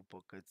pair, slow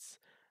pockets,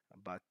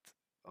 but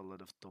a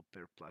lot of top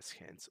pair plus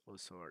hands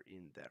also are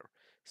in there.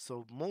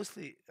 So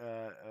mostly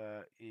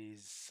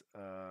is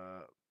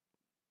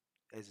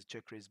as a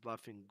check raise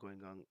bluffing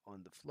going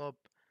on the flop.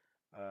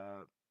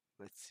 Uh,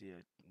 let's see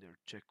their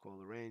check call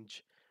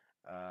range.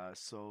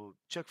 So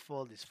check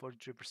fold is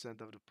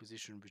 43% of the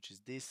position, which is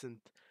decent.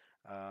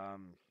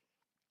 Um,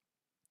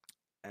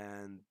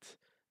 and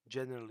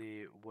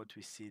generally, what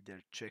we see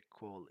their check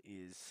call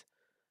is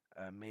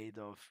made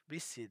of. We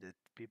see that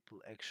people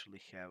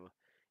actually have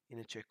in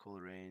a check call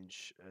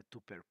range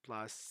two pair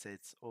plus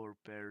sets or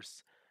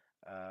pairs.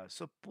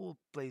 So pool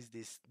plays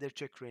this. Their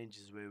check range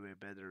is way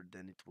better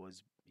than it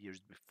was years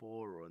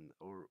before,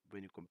 or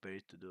when you compare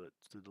it to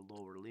the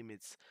lower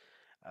limits.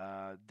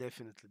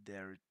 Definitely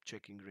their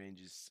checking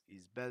range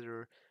is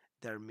better.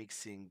 They're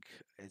mixing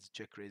as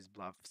check raise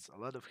bluffs a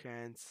lot of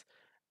hands,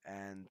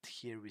 and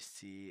here we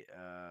see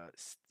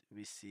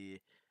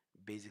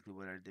basically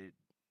what are they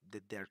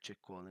that they're check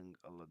calling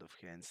a lot of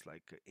hands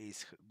like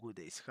good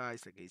ace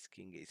highs like ace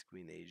king, ace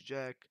queen, ace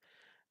jack.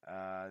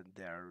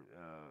 They're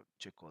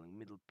check calling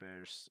middle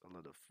pairs, a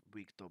lot of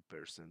weak top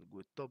pairs and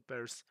good top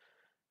pairs.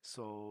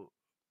 So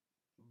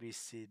we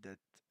see that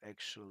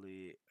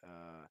actually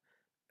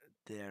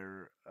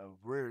their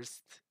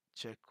worst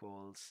check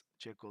call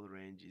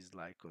range is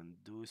like on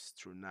deuce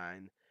through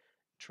nine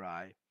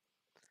try.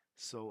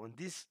 So on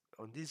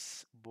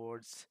these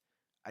boards,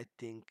 I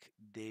think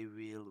they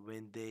will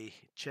when they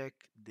check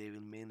they will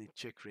mainly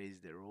check raise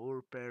their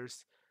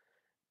overpairs,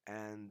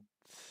 and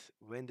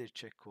when they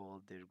check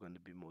call they're going to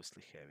be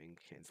mostly having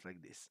hands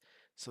like this.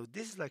 So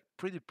this is like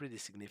pretty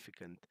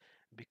significant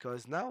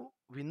because now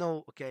we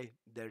know okay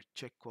their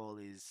check call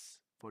is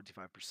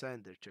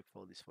 45%, their check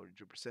fold is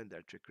 43%,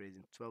 their check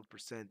raising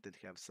 12% and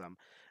have some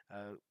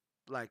uh,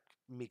 like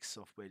mix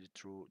of way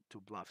through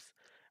two bluffs.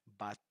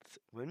 But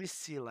when we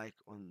see like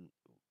on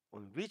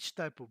which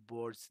type of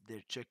boards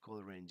their check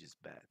call range is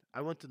bad,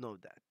 I want to know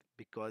that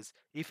because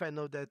if I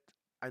know that,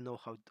 I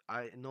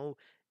know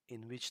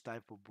in which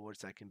type of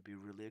boards I can be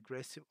really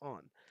aggressive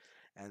on.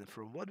 And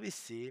from what we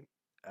see,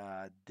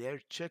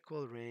 their check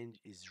call range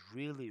is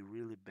really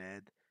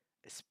bad,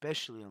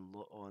 especially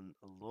on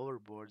lower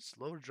boards,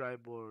 lower dry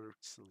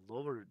boards,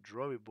 lower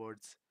drawy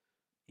boards,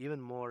 even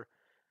more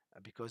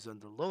because on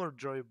the lower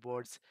drawy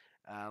boards,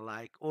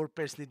 like or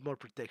pairs need more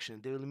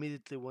protection. They will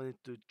immediately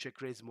want to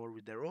check raise more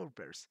with their over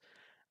pairs,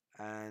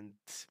 and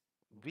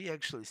we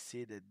actually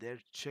see that their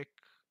check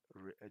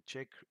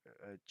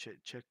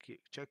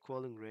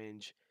calling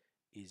range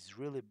is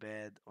really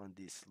bad on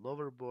these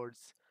lower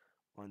boards,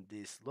 on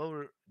these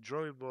lower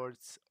drawy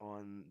boards,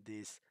 on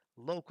these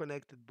low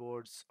connected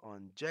boards,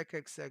 on Jack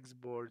XX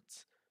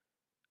boards,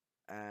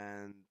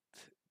 and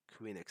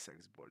Queen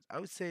XX boards. I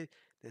would say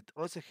that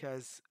also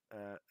has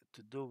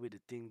to do with the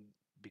thing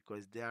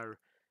because they are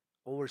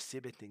over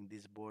betting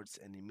these boards,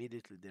 and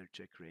immediately their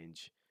check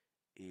range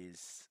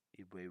is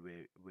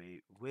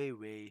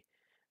way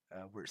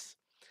worse.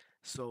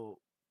 So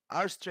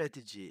our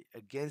strategy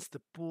against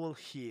the pool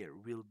here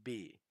will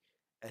be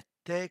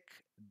attack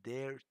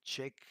their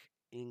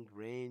checking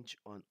range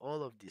on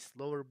all of these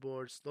lower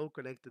boards, low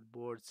connected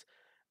boards,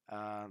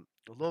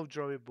 low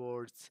drawy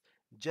boards,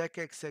 Jack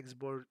XX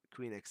board,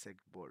 Queen XX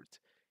board.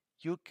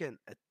 You can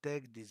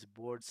attack these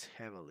boards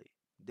heavily.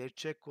 Their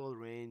check call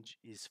range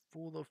is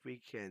full of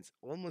weak hands.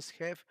 Almost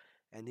half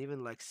and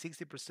even like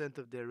 60%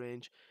 of their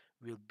range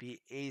will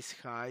be ace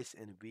highs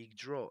and weak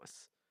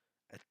draws.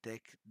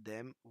 Attack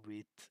them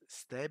with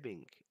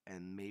stabbing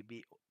and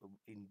maybe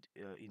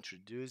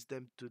introduce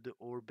them to the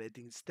or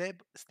betting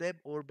stab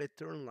or bet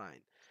turn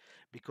line,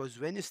 because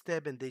when you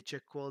stab and they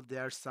check call they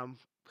are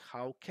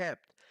somehow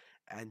capped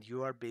and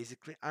you are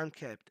basically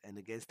uncapped, and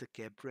against the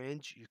cap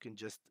range you can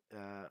just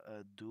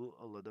do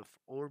a lot of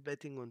or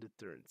betting on the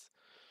turns.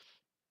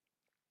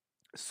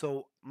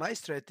 So my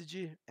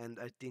strategy, and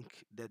I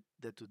think that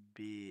that would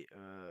be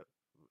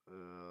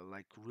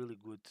like really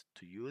good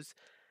to use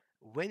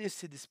when you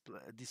see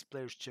these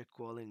players check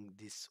calling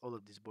this all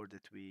of this board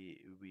that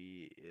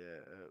we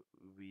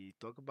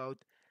talk about.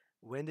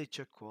 When they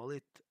check call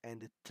it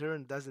and the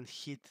turn doesn't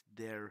hit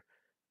their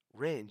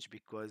range,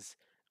 because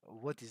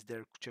what is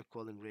their check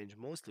calling range?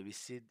 Mostly we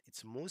see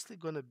it's mostly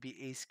gonna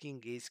be ace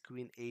king, ace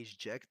queen, ace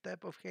jack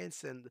type of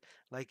hands, and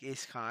like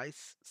ace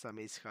highs, some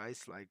ace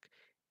highs like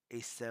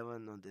ace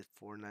seven on the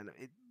 4 9.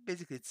 It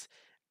basically it's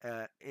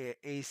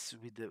ace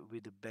with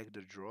the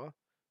backdoor draw,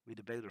 with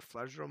the backdoor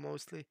flush draw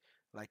mostly,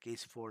 like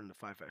ace four on the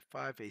 5 5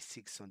 5, ace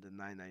six on the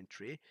 9 9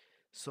 3.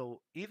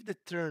 So if the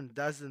turn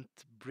doesn't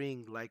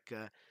bring like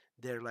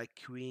they're like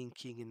queen,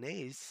 king, and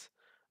ace,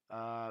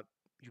 uh,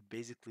 you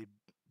basically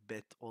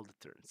bet all the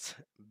turns.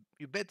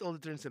 You bet all the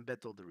turns and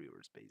bet all the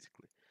rivers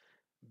basically,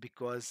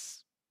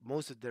 because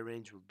most of the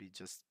range will be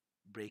just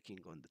breaking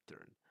on the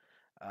turn.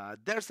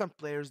 There are some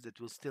players that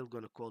will still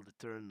gonna call the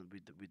turn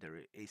with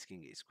their ace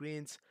king ace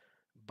queens,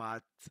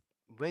 but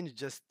when you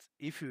just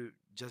if you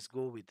just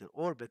go with the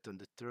or bet on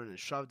the turn and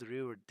shove the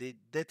river,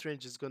 that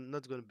range is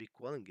not gonna be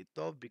calling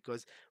it off,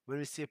 because when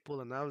we see a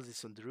pool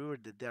analysis on the river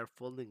that they are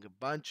folding a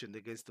bunch and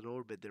against an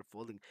orbit they're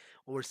folding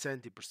over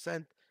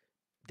 70%,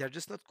 they're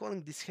just not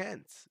calling these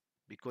hands,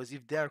 because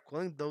if they are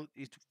calling those,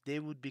 if they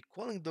would be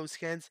calling those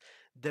hands,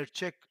 their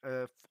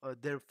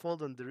their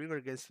fold on the river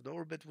against an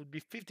overbet would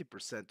be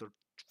 50% or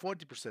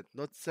 40%,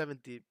 not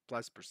 70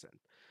 plus percent.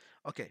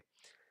 Okay,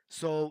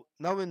 so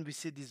now when we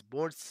see these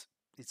boards,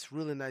 it's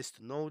really nice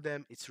to know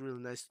them. It's really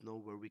nice to know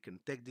where we can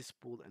take this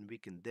pool, and we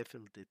can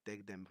definitely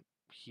take them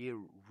here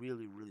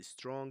really, really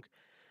strong,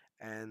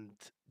 and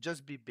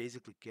just be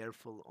basically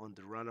careful on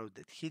the runout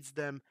that hits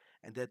them,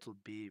 and that will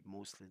be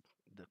mostly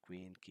the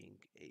queen, king,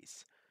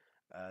 ace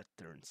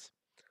turns.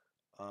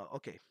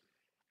 Okay.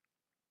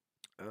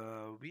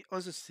 We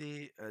also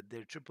see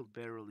their triple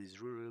barrel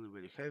is really, really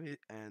very heavy,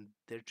 and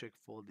their check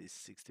fold is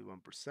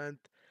 61%.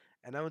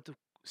 And I want to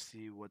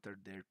see what are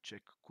their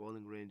check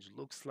calling range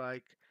looks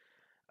like.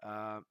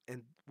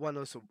 And one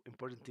also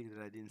important thing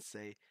that I didn't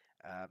say,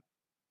 uh,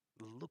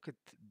 look at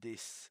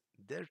this.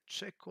 Their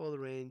check call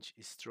range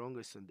is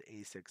strongest on the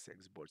ace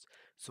xx boards.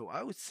 So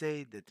I would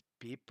say that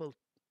people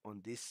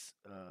on this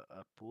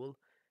pool,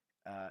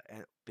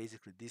 and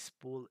basically this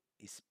pool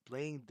is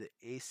playing the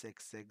ace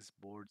xx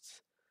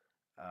boards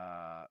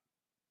uh,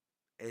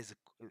 as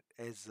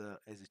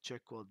a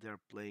check call. They're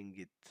playing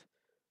it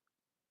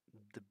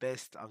the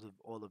best out of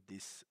all of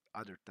these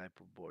other type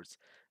of boards.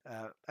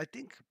 I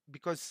think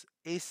because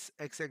ace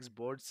xx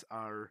boards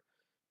are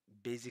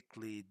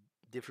basically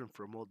different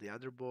from all the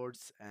other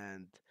boards,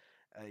 and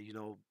you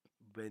know,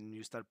 when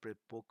you start play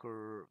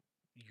poker,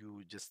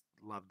 you just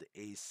love the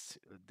ace.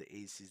 The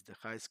ace is the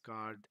highest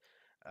card,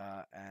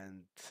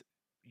 and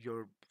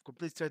your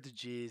complete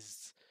strategy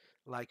is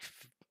like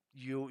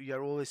you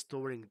are always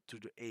towering to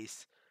the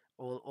ace.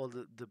 All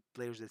the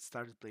players that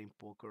started playing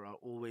poker are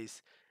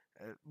always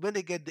when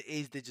they get the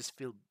ace, they just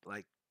feel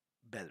like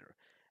better,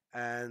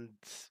 and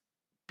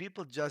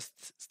people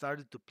just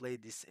started to play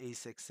this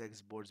ace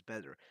xx boards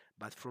better.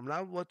 But from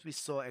now, what we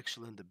saw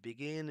actually in the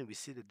beginning, we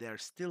see that they are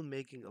still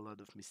making a lot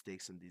of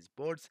mistakes on these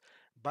boards.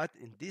 But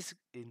in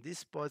these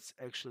spots,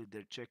 actually,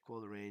 their check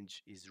call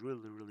range is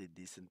really, really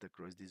decent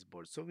across these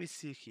boards. So we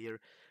see here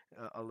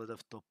a lot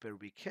of top pair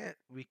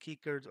weak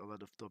kickers, a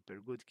lot of top pair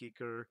good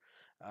kicker.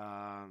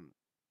 Um,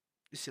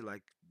 you see,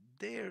 like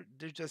they're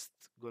just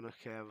gonna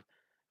have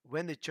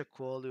when they check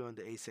quality on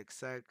the ace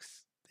xx,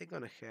 they're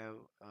gonna have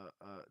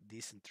a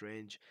decent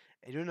range,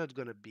 and you're not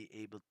gonna be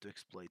able to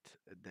exploit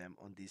them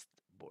on these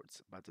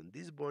boards. But on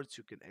these boards,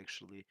 you can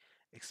actually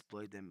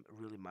exploit them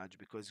really much,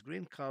 because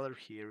green color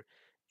here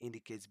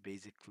indicates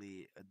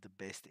basically the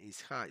best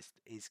ace highest,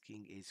 ace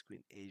king, ace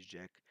queen, ace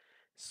jack.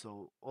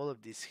 So all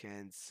of these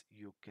hands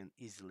you can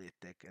easily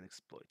attack and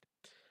exploit.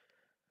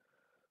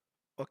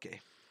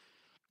 Okay,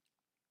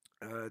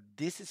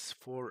 this is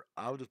for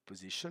out of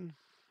position.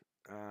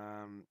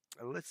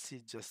 Let's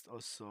see just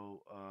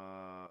also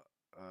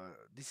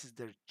this is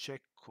their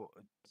check fold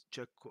and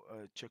check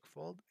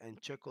fold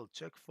and check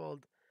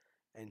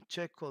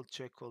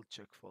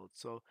fold.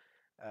 So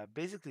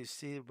basically, you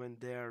see when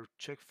they are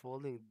check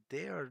folding,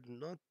 they are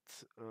not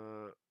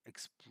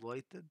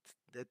exploited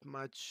that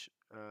much,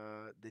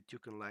 that you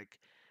can like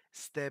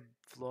step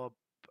flop,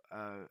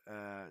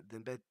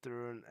 then bet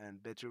turn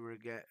and bet river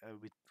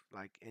with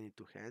like any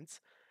two hands.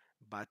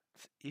 But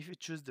if you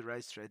choose the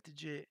right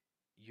strategy,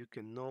 you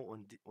can know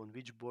on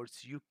which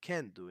boards you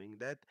can doing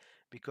that,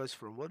 because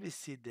from what we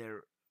see,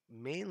 they're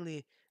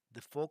mainly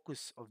the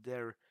focus of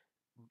their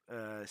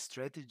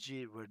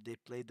strategy where they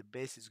play the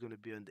best is going to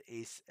be on the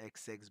ace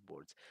xx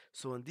boards.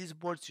 So on these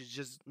boards, you're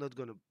just not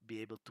going to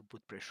be able to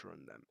put pressure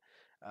on them.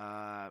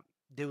 uh,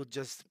 they will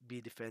just be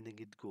defending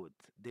it good.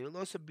 They will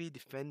also be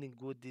defending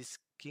good this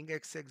king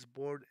xx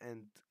board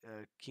and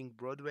king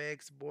broadway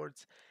x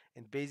boards,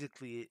 and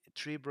basically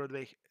three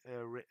broadway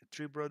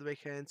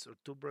hands or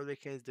two broadway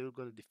hands, they were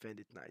going to defend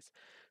it nice.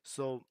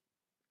 So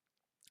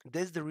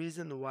That's the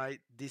reason why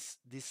these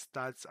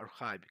stats are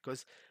high,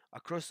 because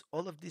across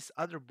all of these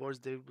other boards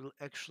they will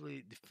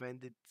actually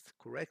defend it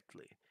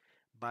correctly.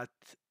 But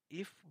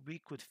if we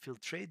could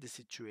filtrate the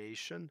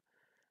situation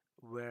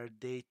where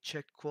they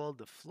check call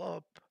the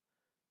flop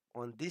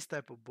on this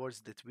type of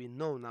boards that we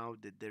know now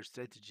that their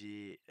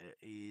strategy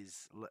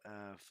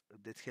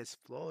that has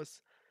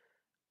flaws,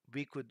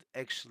 we could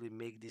actually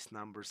make these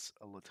numbers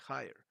a lot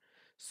higher.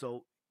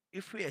 So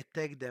if we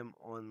attack them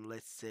on,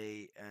 let's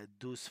say,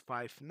 deuce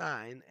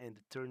 5-9, and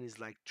the turn is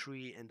like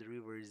 3 and the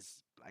river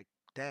is like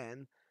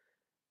 10,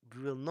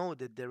 we will know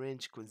that the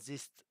range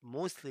consists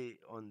mostly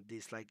on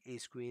this like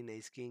ace queen,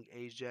 ace king,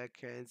 ace jack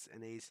hands,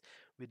 and ace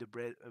with the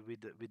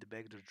with the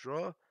backdoor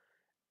draw.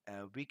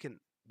 Uh, we can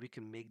we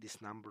can make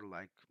this number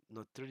like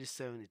not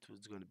 37, it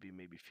was going to be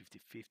maybe 50,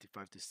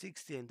 55 to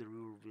 60, and the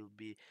river will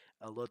be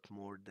a lot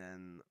more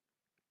than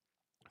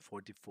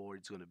 44.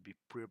 It's going to be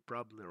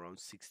probably around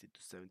 60 to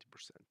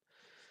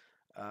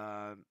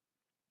 70%. Um,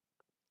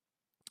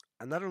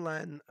 Another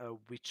line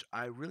which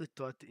I really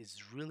thought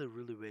is really,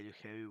 really value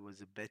heavy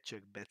was a bet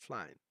check bet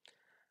line.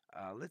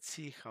 Let's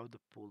see how the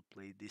pool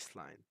played this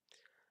line.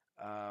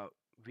 Uh,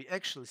 we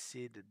actually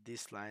see that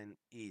this line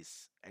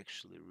is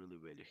actually really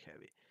value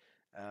heavy.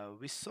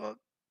 We saw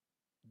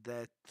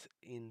that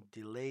in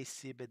delay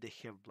c-bet they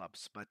have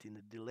bluffs, but in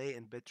the delay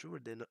and bet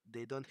river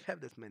they don't have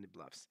that many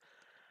bluffs.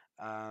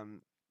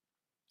 Um,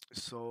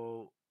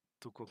 so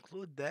to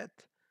conclude that,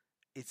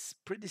 it's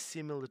pretty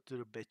similar to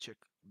the bet check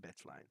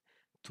bet line.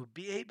 To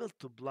be able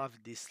to bluff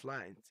these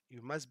lines,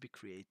 you must be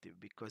creative,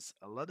 because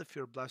a lot of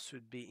your bluffs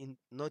would be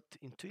not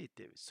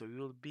intuitive. So you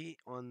will be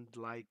on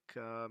like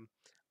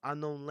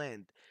unknown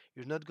land.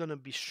 You're not gonna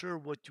be sure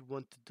what you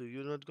want to do.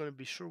 You're not gonna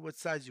be sure what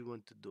size you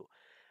want to do,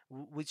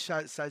 which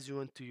size you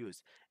want to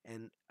use.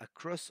 And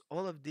across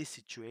all of these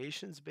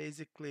situations,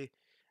 basically,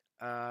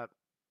 uh,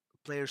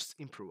 players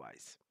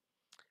improvise.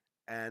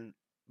 And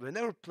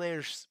whenever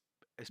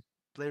as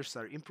players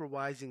are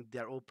improvising,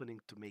 they're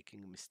opening to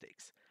making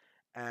mistakes,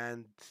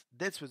 and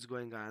that's what's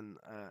going on.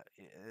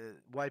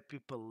 Why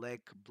people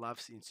lack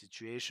bluffs in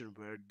situation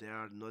where there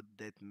are not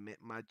that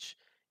much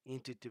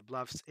intuitive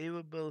bluffs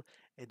available,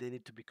 and they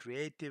need to be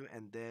creative,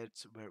 and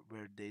that's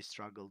where they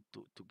struggle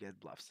to get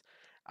bluffs.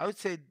 I would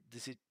say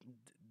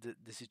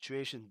the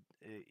situation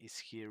is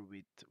here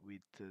with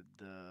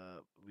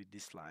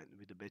this line,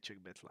 with the bet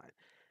check bet line.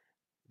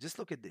 Just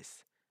look at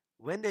this.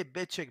 When they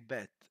bet check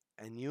bet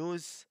and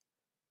use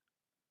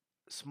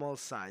small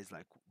size,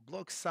 like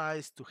block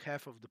size to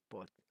half of the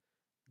pot,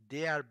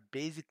 they are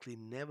basically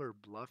never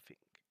bluffing,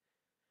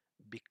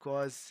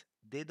 because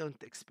they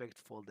don't expect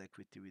fold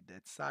equity with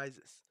that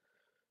sizes.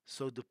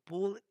 So the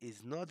pool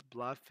is not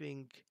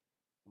bluffing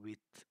with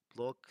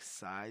block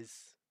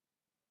size.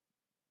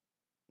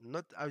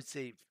 Not, I would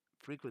say,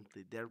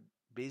 frequently. They're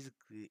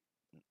basically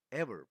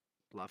ever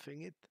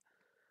bluffing it,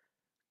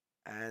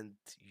 and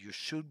you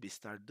should be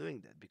start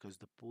doing that because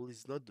the pool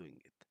is not doing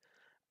it.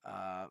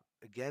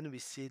 Again, we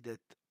see that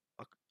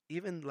uh,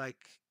 even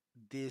like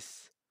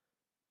this,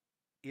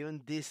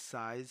 even this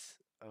size,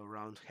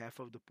 around half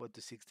of the pot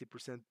to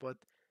 60% pot,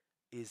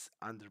 is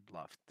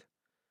underbluffed.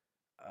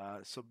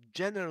 So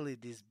generally,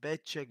 this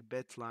bet check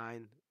bet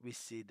line, we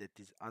see that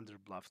is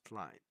underbluffed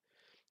line.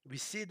 We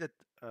see that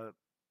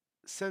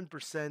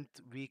 7%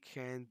 weak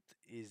hand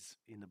is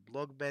in a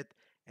block bet,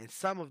 and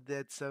some of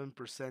that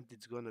 7%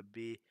 is gonna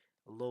be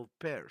low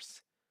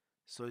pairs.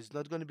 So it's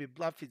not gonna be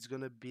bluff, it's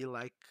gonna be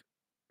like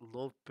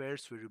low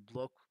pairs where you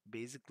block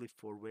basically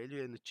for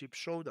value and a cheap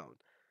showdown.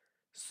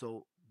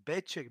 So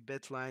bet check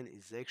bet line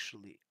is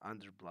actually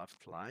under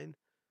bluffed line,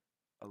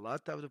 a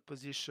lot out of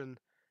position,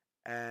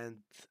 and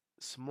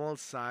small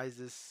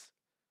sizes.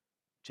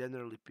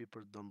 Generally,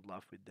 people don't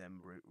bluff with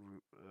them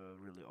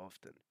really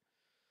often.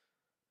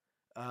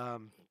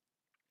 Um,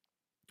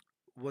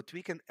 what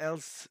we can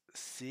else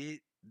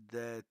see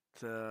that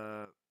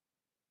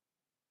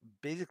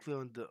basically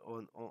on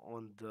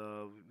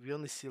the we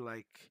only see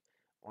like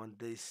on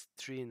this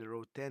 3 in a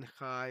row 10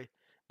 high,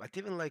 but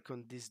even like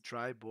on these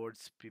dry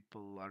boards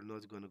people are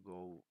not gonna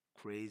go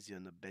crazy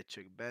on a bet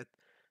check bet.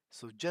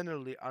 So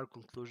generally our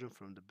conclusion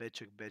from the bet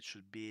check bet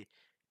should be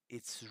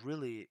it's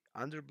really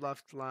under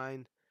bluffed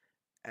line,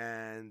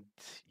 and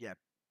yeah,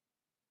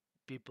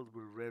 people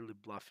will rarely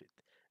bluff it,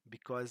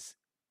 because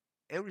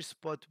every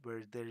spot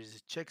where there is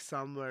a check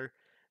somewhere,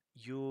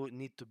 you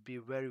need to be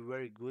very,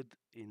 very good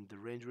in the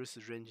range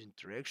versus range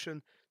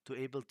interaction to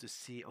able to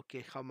see,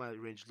 okay, how my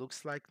range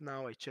looks like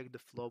now. I check the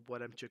flop,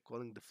 what I'm check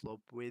calling the flop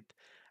with,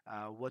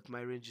 what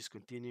my range is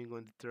continuing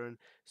on the turn.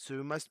 So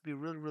you must be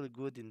really, really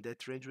good in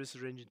that range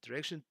versus range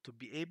interaction to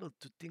be able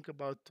to think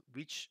about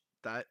which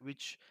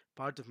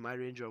part of my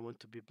range I want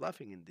to be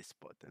bluffing in this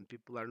spot. And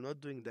people are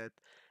not doing that,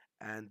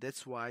 and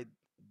that's why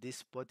this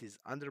spot is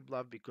under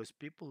bluff, because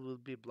people will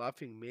be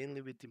bluffing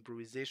mainly with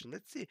improvisation.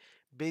 Let's see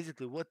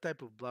basically what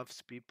type of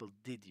bluffs people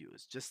did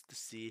use, just to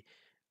see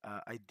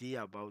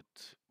idea about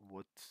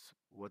what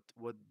what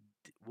what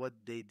what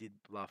they did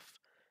bluff.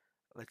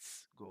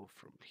 Let's go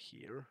from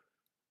here.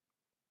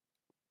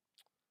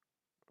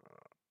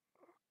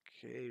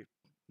 Okay,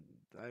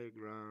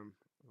 diagram.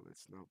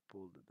 Let's now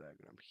pull the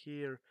diagram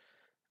here.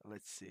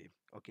 Let's see.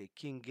 Okay,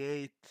 king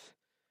 8.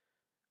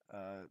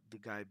 The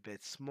guy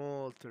bet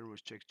small, turn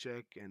was check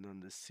check, and on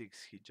the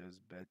 6 he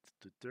just bet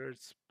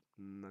 2/3.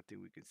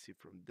 Nothing we can see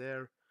from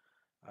there.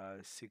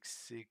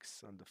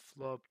 6/6 on the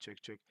flop,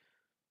 check check.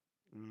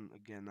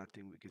 Again,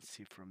 nothing we can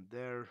see from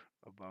there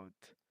about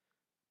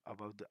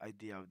the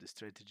idea of the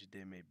strategy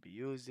they may be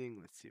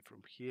using. Let's see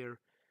from here.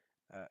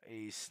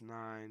 Ace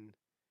 9,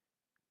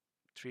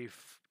 3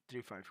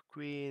 5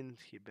 queen.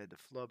 He bet the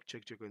flop,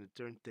 check check on the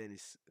turn. 10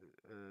 is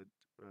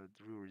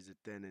the river is a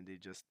 10, and they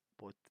just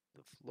put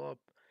the flop.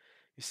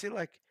 You see,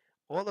 like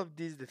all of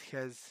this that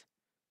has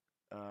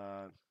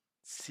uh,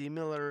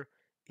 similar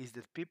is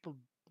that people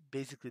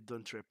basically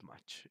don't rep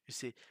much. You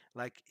see,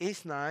 like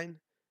ace 9,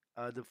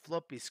 the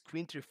flop is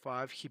queen 3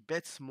 5. He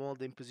bets small,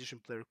 the imposition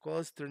player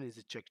calls, turn is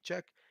a check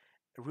check,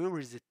 river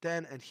is a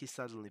 10, and he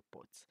suddenly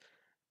pots.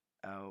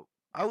 Uh,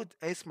 I would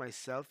ask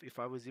myself if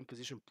I was in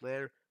position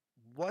player,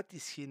 what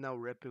is he now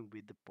repping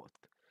with the pot?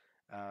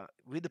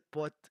 With the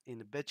pot in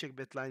the bet check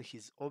bet line,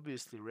 he's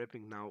obviously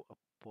repping now a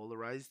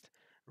polarized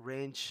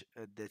range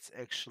that's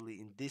actually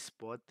in this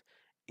spot.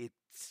 It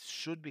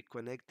should be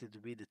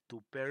connected with the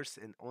two pairs,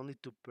 and only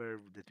two pair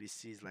that we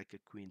see is like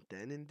a queen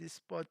 10 in this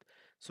spot.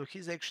 So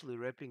he's actually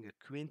repping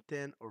a queen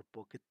 10 or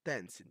pocket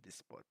tens in this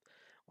spot.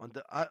 On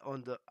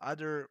the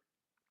other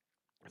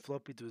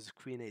flop, it was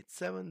queen 8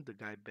 7. The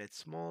guy bets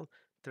small.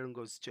 Turn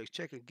goes check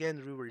check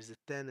again. River is a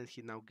 10, and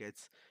he now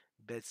gets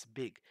bets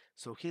big.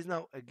 So he's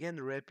now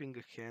again wrapping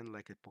a hand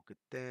like a pocket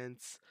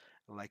tens,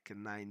 like a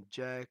 9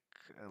 jack,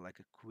 like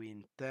a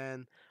queen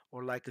 10,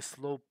 or like a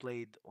slow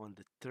played on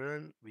the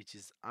turn, which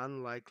is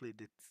unlikely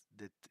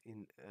that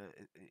in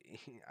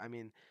I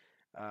mean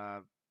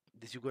uh,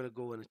 that you're gonna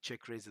go on a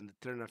check raise on the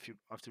turn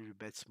after you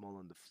bet small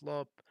on the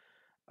flop.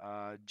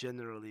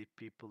 Generally,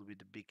 people with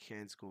the big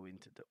hands go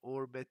into the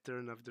or bet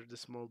turn after the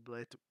small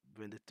bet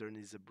when the turn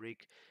is a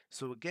brick.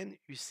 So again,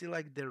 you see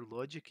like their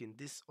logic in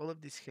this all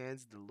of these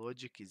hands. The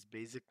logic is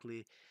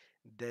basically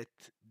that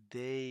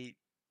they,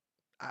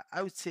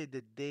 I would say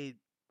that they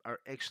are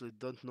actually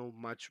don't know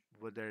much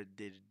what they're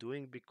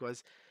doing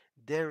because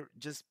they're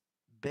just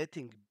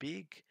betting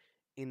big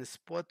in a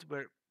spot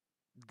where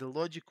the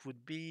logic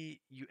would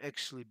be you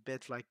actually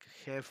bet like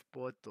half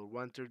pot or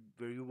one third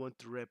where you want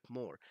to rep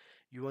more.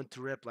 You want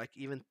to rep like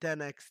even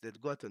 10x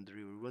that got on the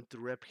river. You want to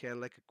rep hand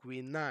like a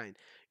queen 9.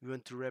 You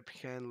want to rep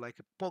hand like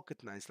a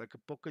pocket nines, like a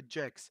pocket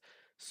jacks.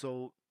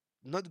 So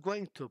not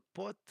going to a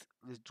pot,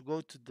 to go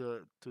to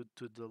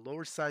the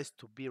lower size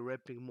to be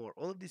repping more.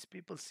 All of these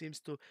people seems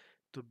to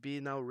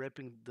be now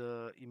repping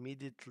the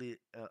immediately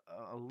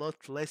a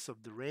lot less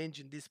of the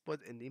range in this spot,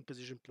 and the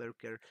imposition player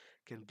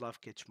can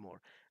bluff catch more.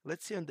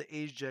 Let's see on the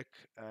ace jack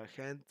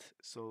hand.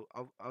 So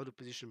out of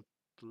position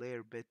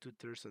player bet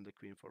 2/3 on the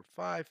queen for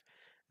 5.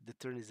 The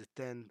turn is a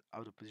 10.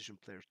 Out of position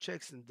player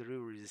checks, and the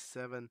river is a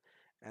 7.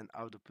 And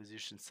out of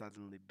position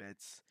suddenly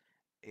bets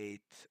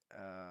 8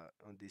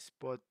 on this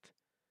spot.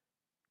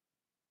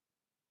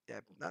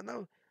 Yeah,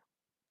 now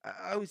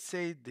I would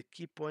say the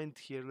key point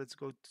here, let's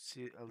go to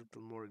see a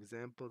little more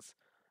examples.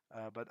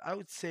 But I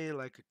would say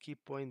like a key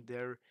point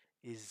there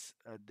is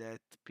that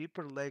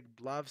people lack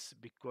bluffs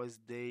because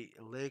they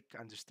lack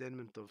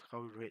understanding of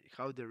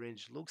how the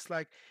range looks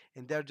like,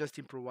 and they're just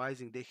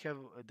improvising. They have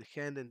the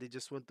hand and they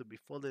just want to be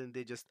folded, and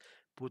they just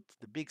put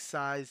the big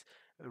size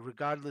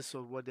regardless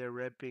of what they're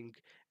wrapping,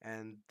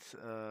 and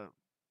uh,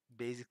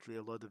 basically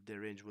a lot of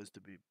their range wants to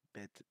be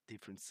bet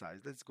different size.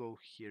 Let's go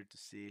here to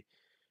see.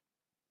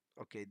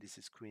 Okay, this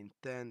is queen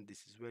 10. This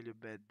is value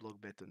bet, block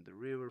bet on the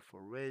river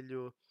for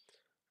value.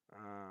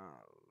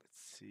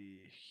 Let's see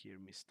here,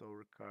 missed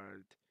over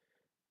card,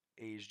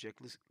 ace jack.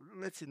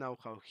 Let's see now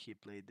how he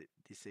played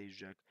this ace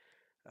jack.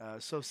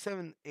 So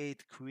 7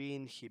 8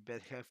 queen, he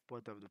bet half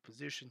pot of the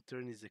position,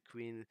 turn is a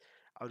queen,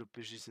 out of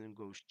position and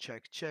goes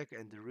check check,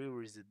 and the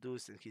river is the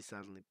deuce, and he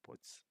suddenly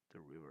puts the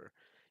river.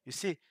 You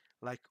see,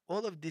 like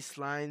all of these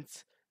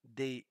lines,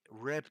 they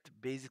repped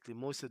basically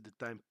most of the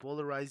time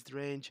polarized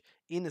range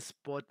in a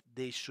spot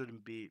they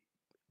shouldn't be,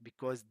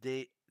 because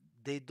they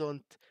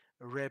don't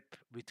rep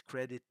with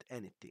credit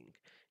anything.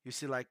 You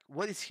see, like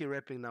what is he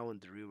repping now on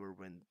the river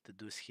when the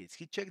deuce hits?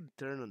 He checked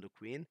the turn on the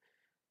queen,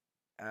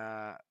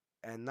 uh,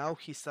 and now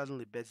he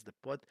suddenly bets the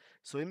pot.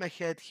 So in my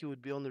head, he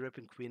would be only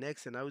repping queen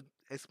x, and I would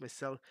ask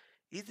myself,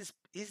 is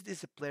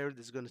this a player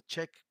that's gonna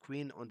check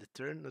queen on the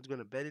turn, not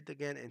gonna bet it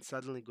again, and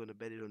suddenly gonna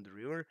bet it on the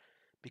river?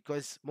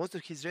 Because most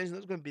of his range is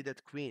not gonna be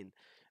that queen.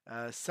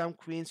 Some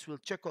queens will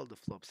check all the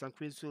flops. Some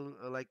queens will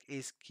like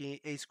ace king,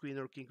 ace queen,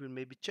 or king queen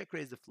maybe check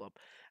raise the flop.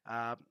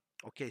 Um,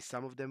 okay,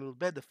 some of them will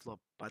bet the flop,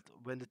 but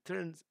when the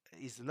turn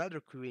is another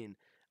queen,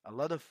 a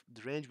lot of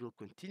the range will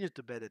continue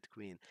to bet at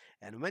queen.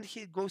 And when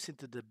he goes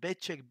into the bet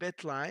check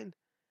bet line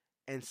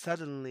and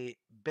suddenly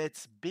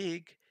bets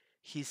big,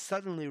 he's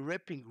suddenly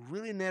repping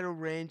really narrow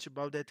range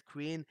about that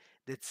queen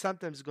that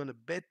sometimes gonna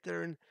bet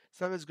turn,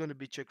 sometimes gonna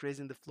be check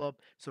raising the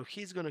flop. So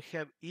he's gonna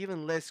have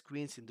even less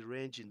queens in the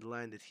range in the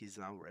line that he's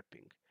now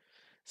repping.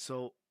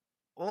 So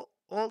all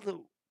all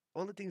the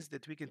all the things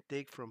that we can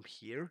take from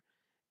here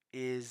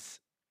is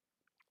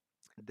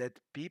that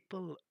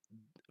people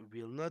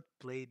will not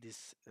play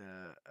this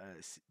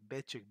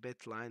bet check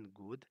bet line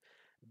good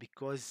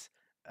because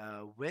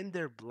when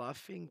they're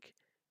bluffing,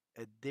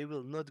 they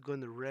will not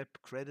gonna rep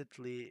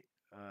creditly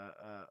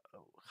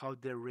how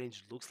their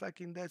range looks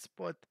like in that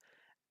spot,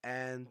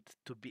 and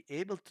to be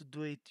able to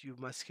do it you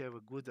must have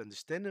a good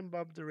understanding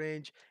of the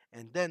range.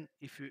 And then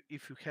if you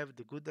have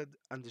the good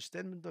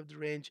understanding of the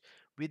range,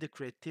 with the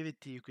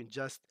creativity you can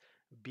just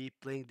be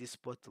playing this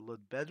spot a lot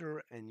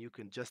better, and you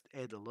can just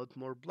add a lot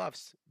more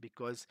bluffs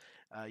because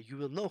you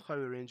will know how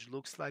your range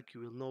looks like, you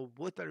will know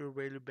what are your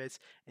value bets,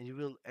 and you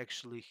will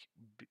actually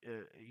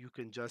you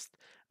can just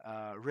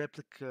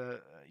replicate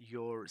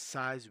your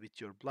size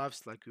with your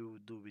bluffs like you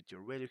would do with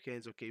your value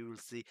hands. Okay, you will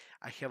see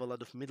I have a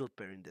lot of middle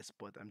pair in this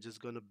spot. I'm just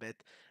gonna bet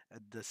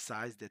at the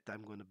size that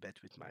I'm gonna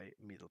bet with my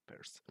middle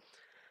pairs.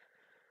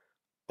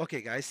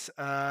 Okay, guys,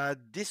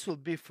 this will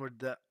be for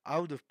the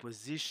out of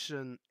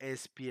position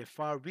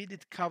SPFR. We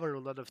did cover a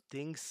lot of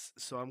things,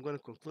 so I'm going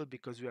to conclude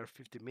because we are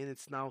 50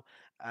 minutes now.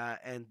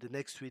 And the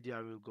next video,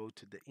 I will go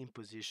to the in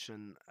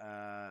position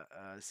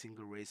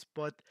single raise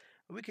spot.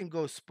 We can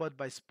go spot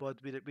by spot.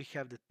 We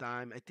have the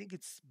time. I think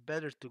it's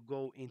better to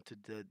go into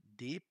the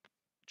deep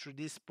through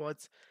these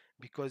spots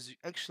because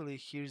actually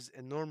here's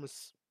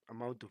enormous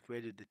amount of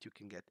value that you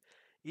can get.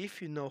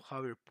 If you know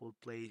how your pool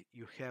play,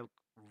 you have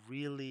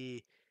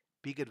really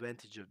big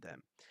advantage of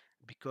them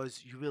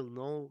because you will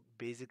know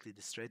basically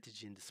the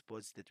strategy in the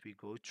spots that we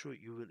go through.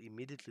 You will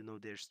immediately know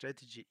their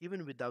strategy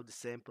even without the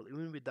sample,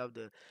 even without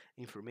the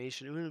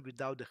information, even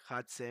without the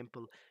hot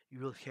sample.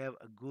 You will have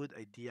a good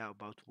idea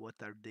about what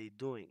are they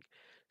doing.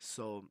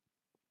 So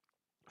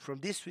from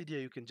this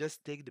video you can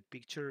just take the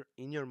picture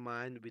in your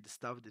mind with the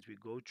stuff that we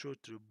go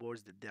through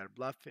boards that they are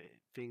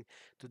bluffing,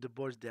 to the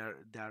boards they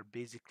are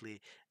basically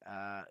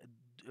uh,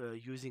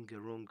 using a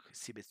wrong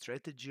cbet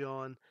strategy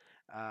on,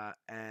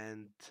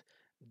 and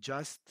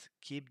just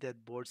keep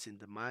that boards in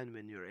the mind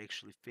when you're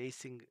actually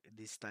facing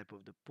this type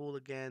of the pool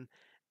again,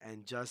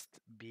 and just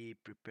be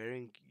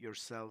preparing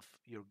yourself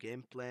your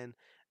game plan,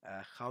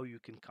 how you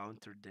can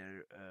counter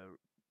their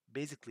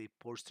basically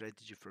poor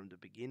strategy from the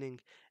beginning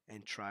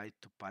and try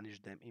to punish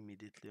them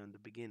immediately on the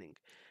beginning.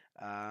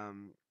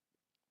 Um,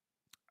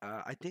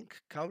 I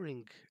think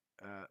covering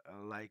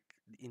like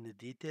in the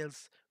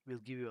details will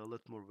give you a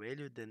lot more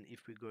value than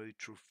if we go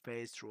through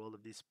phase through all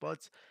of these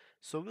spots.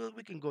 So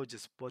we can go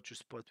just spot to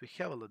spot. We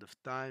have a lot of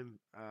time.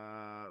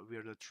 We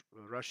are not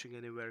rushing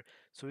anywhere,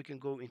 so we can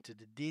go into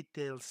the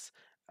details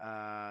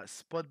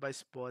spot by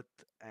spot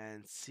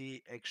and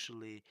see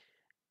actually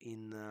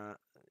in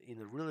in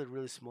a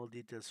really small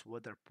details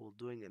what are pool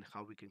doing and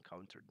how we can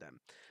counter them.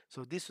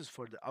 So this is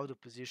for the out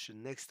of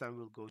position. Next time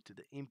we'll go to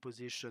the in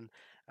position.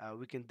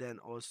 We can then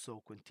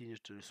also continue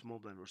to the small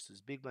blind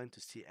versus big blind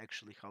to see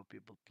actually how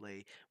people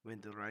play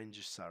when the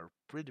ranges are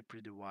pretty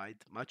wide,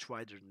 much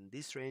wider than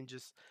these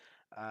ranges,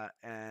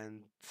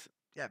 and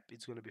yeah,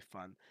 it's gonna be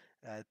fun.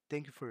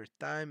 Thank you for your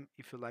time.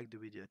 If you like the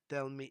video,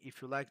 tell me.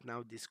 If you like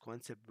now this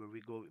concept where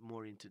we go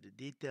more into the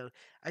detail,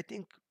 I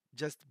think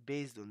just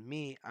based on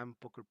me, I'm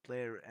a poker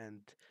player, and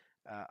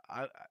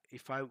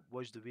if I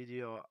watch the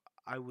video,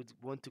 I would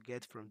want to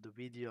get from the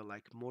video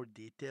like more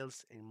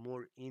details and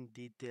more in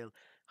detail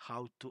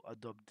how to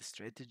adopt the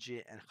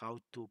strategy and how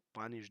to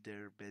punish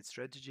their bad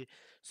strategy.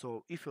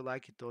 So if you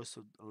like it,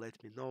 also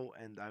let me know,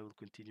 and I will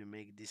continue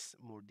make this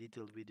more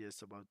detailed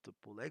videos about the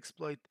pool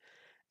exploit.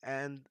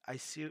 And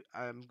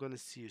I'm gonna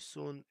see you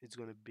soon. It's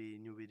gonna be a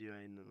new video,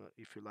 and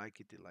if you like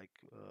it, in like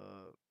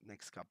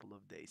next couple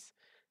of days.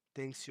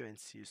 Thanks you and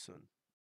see you soon.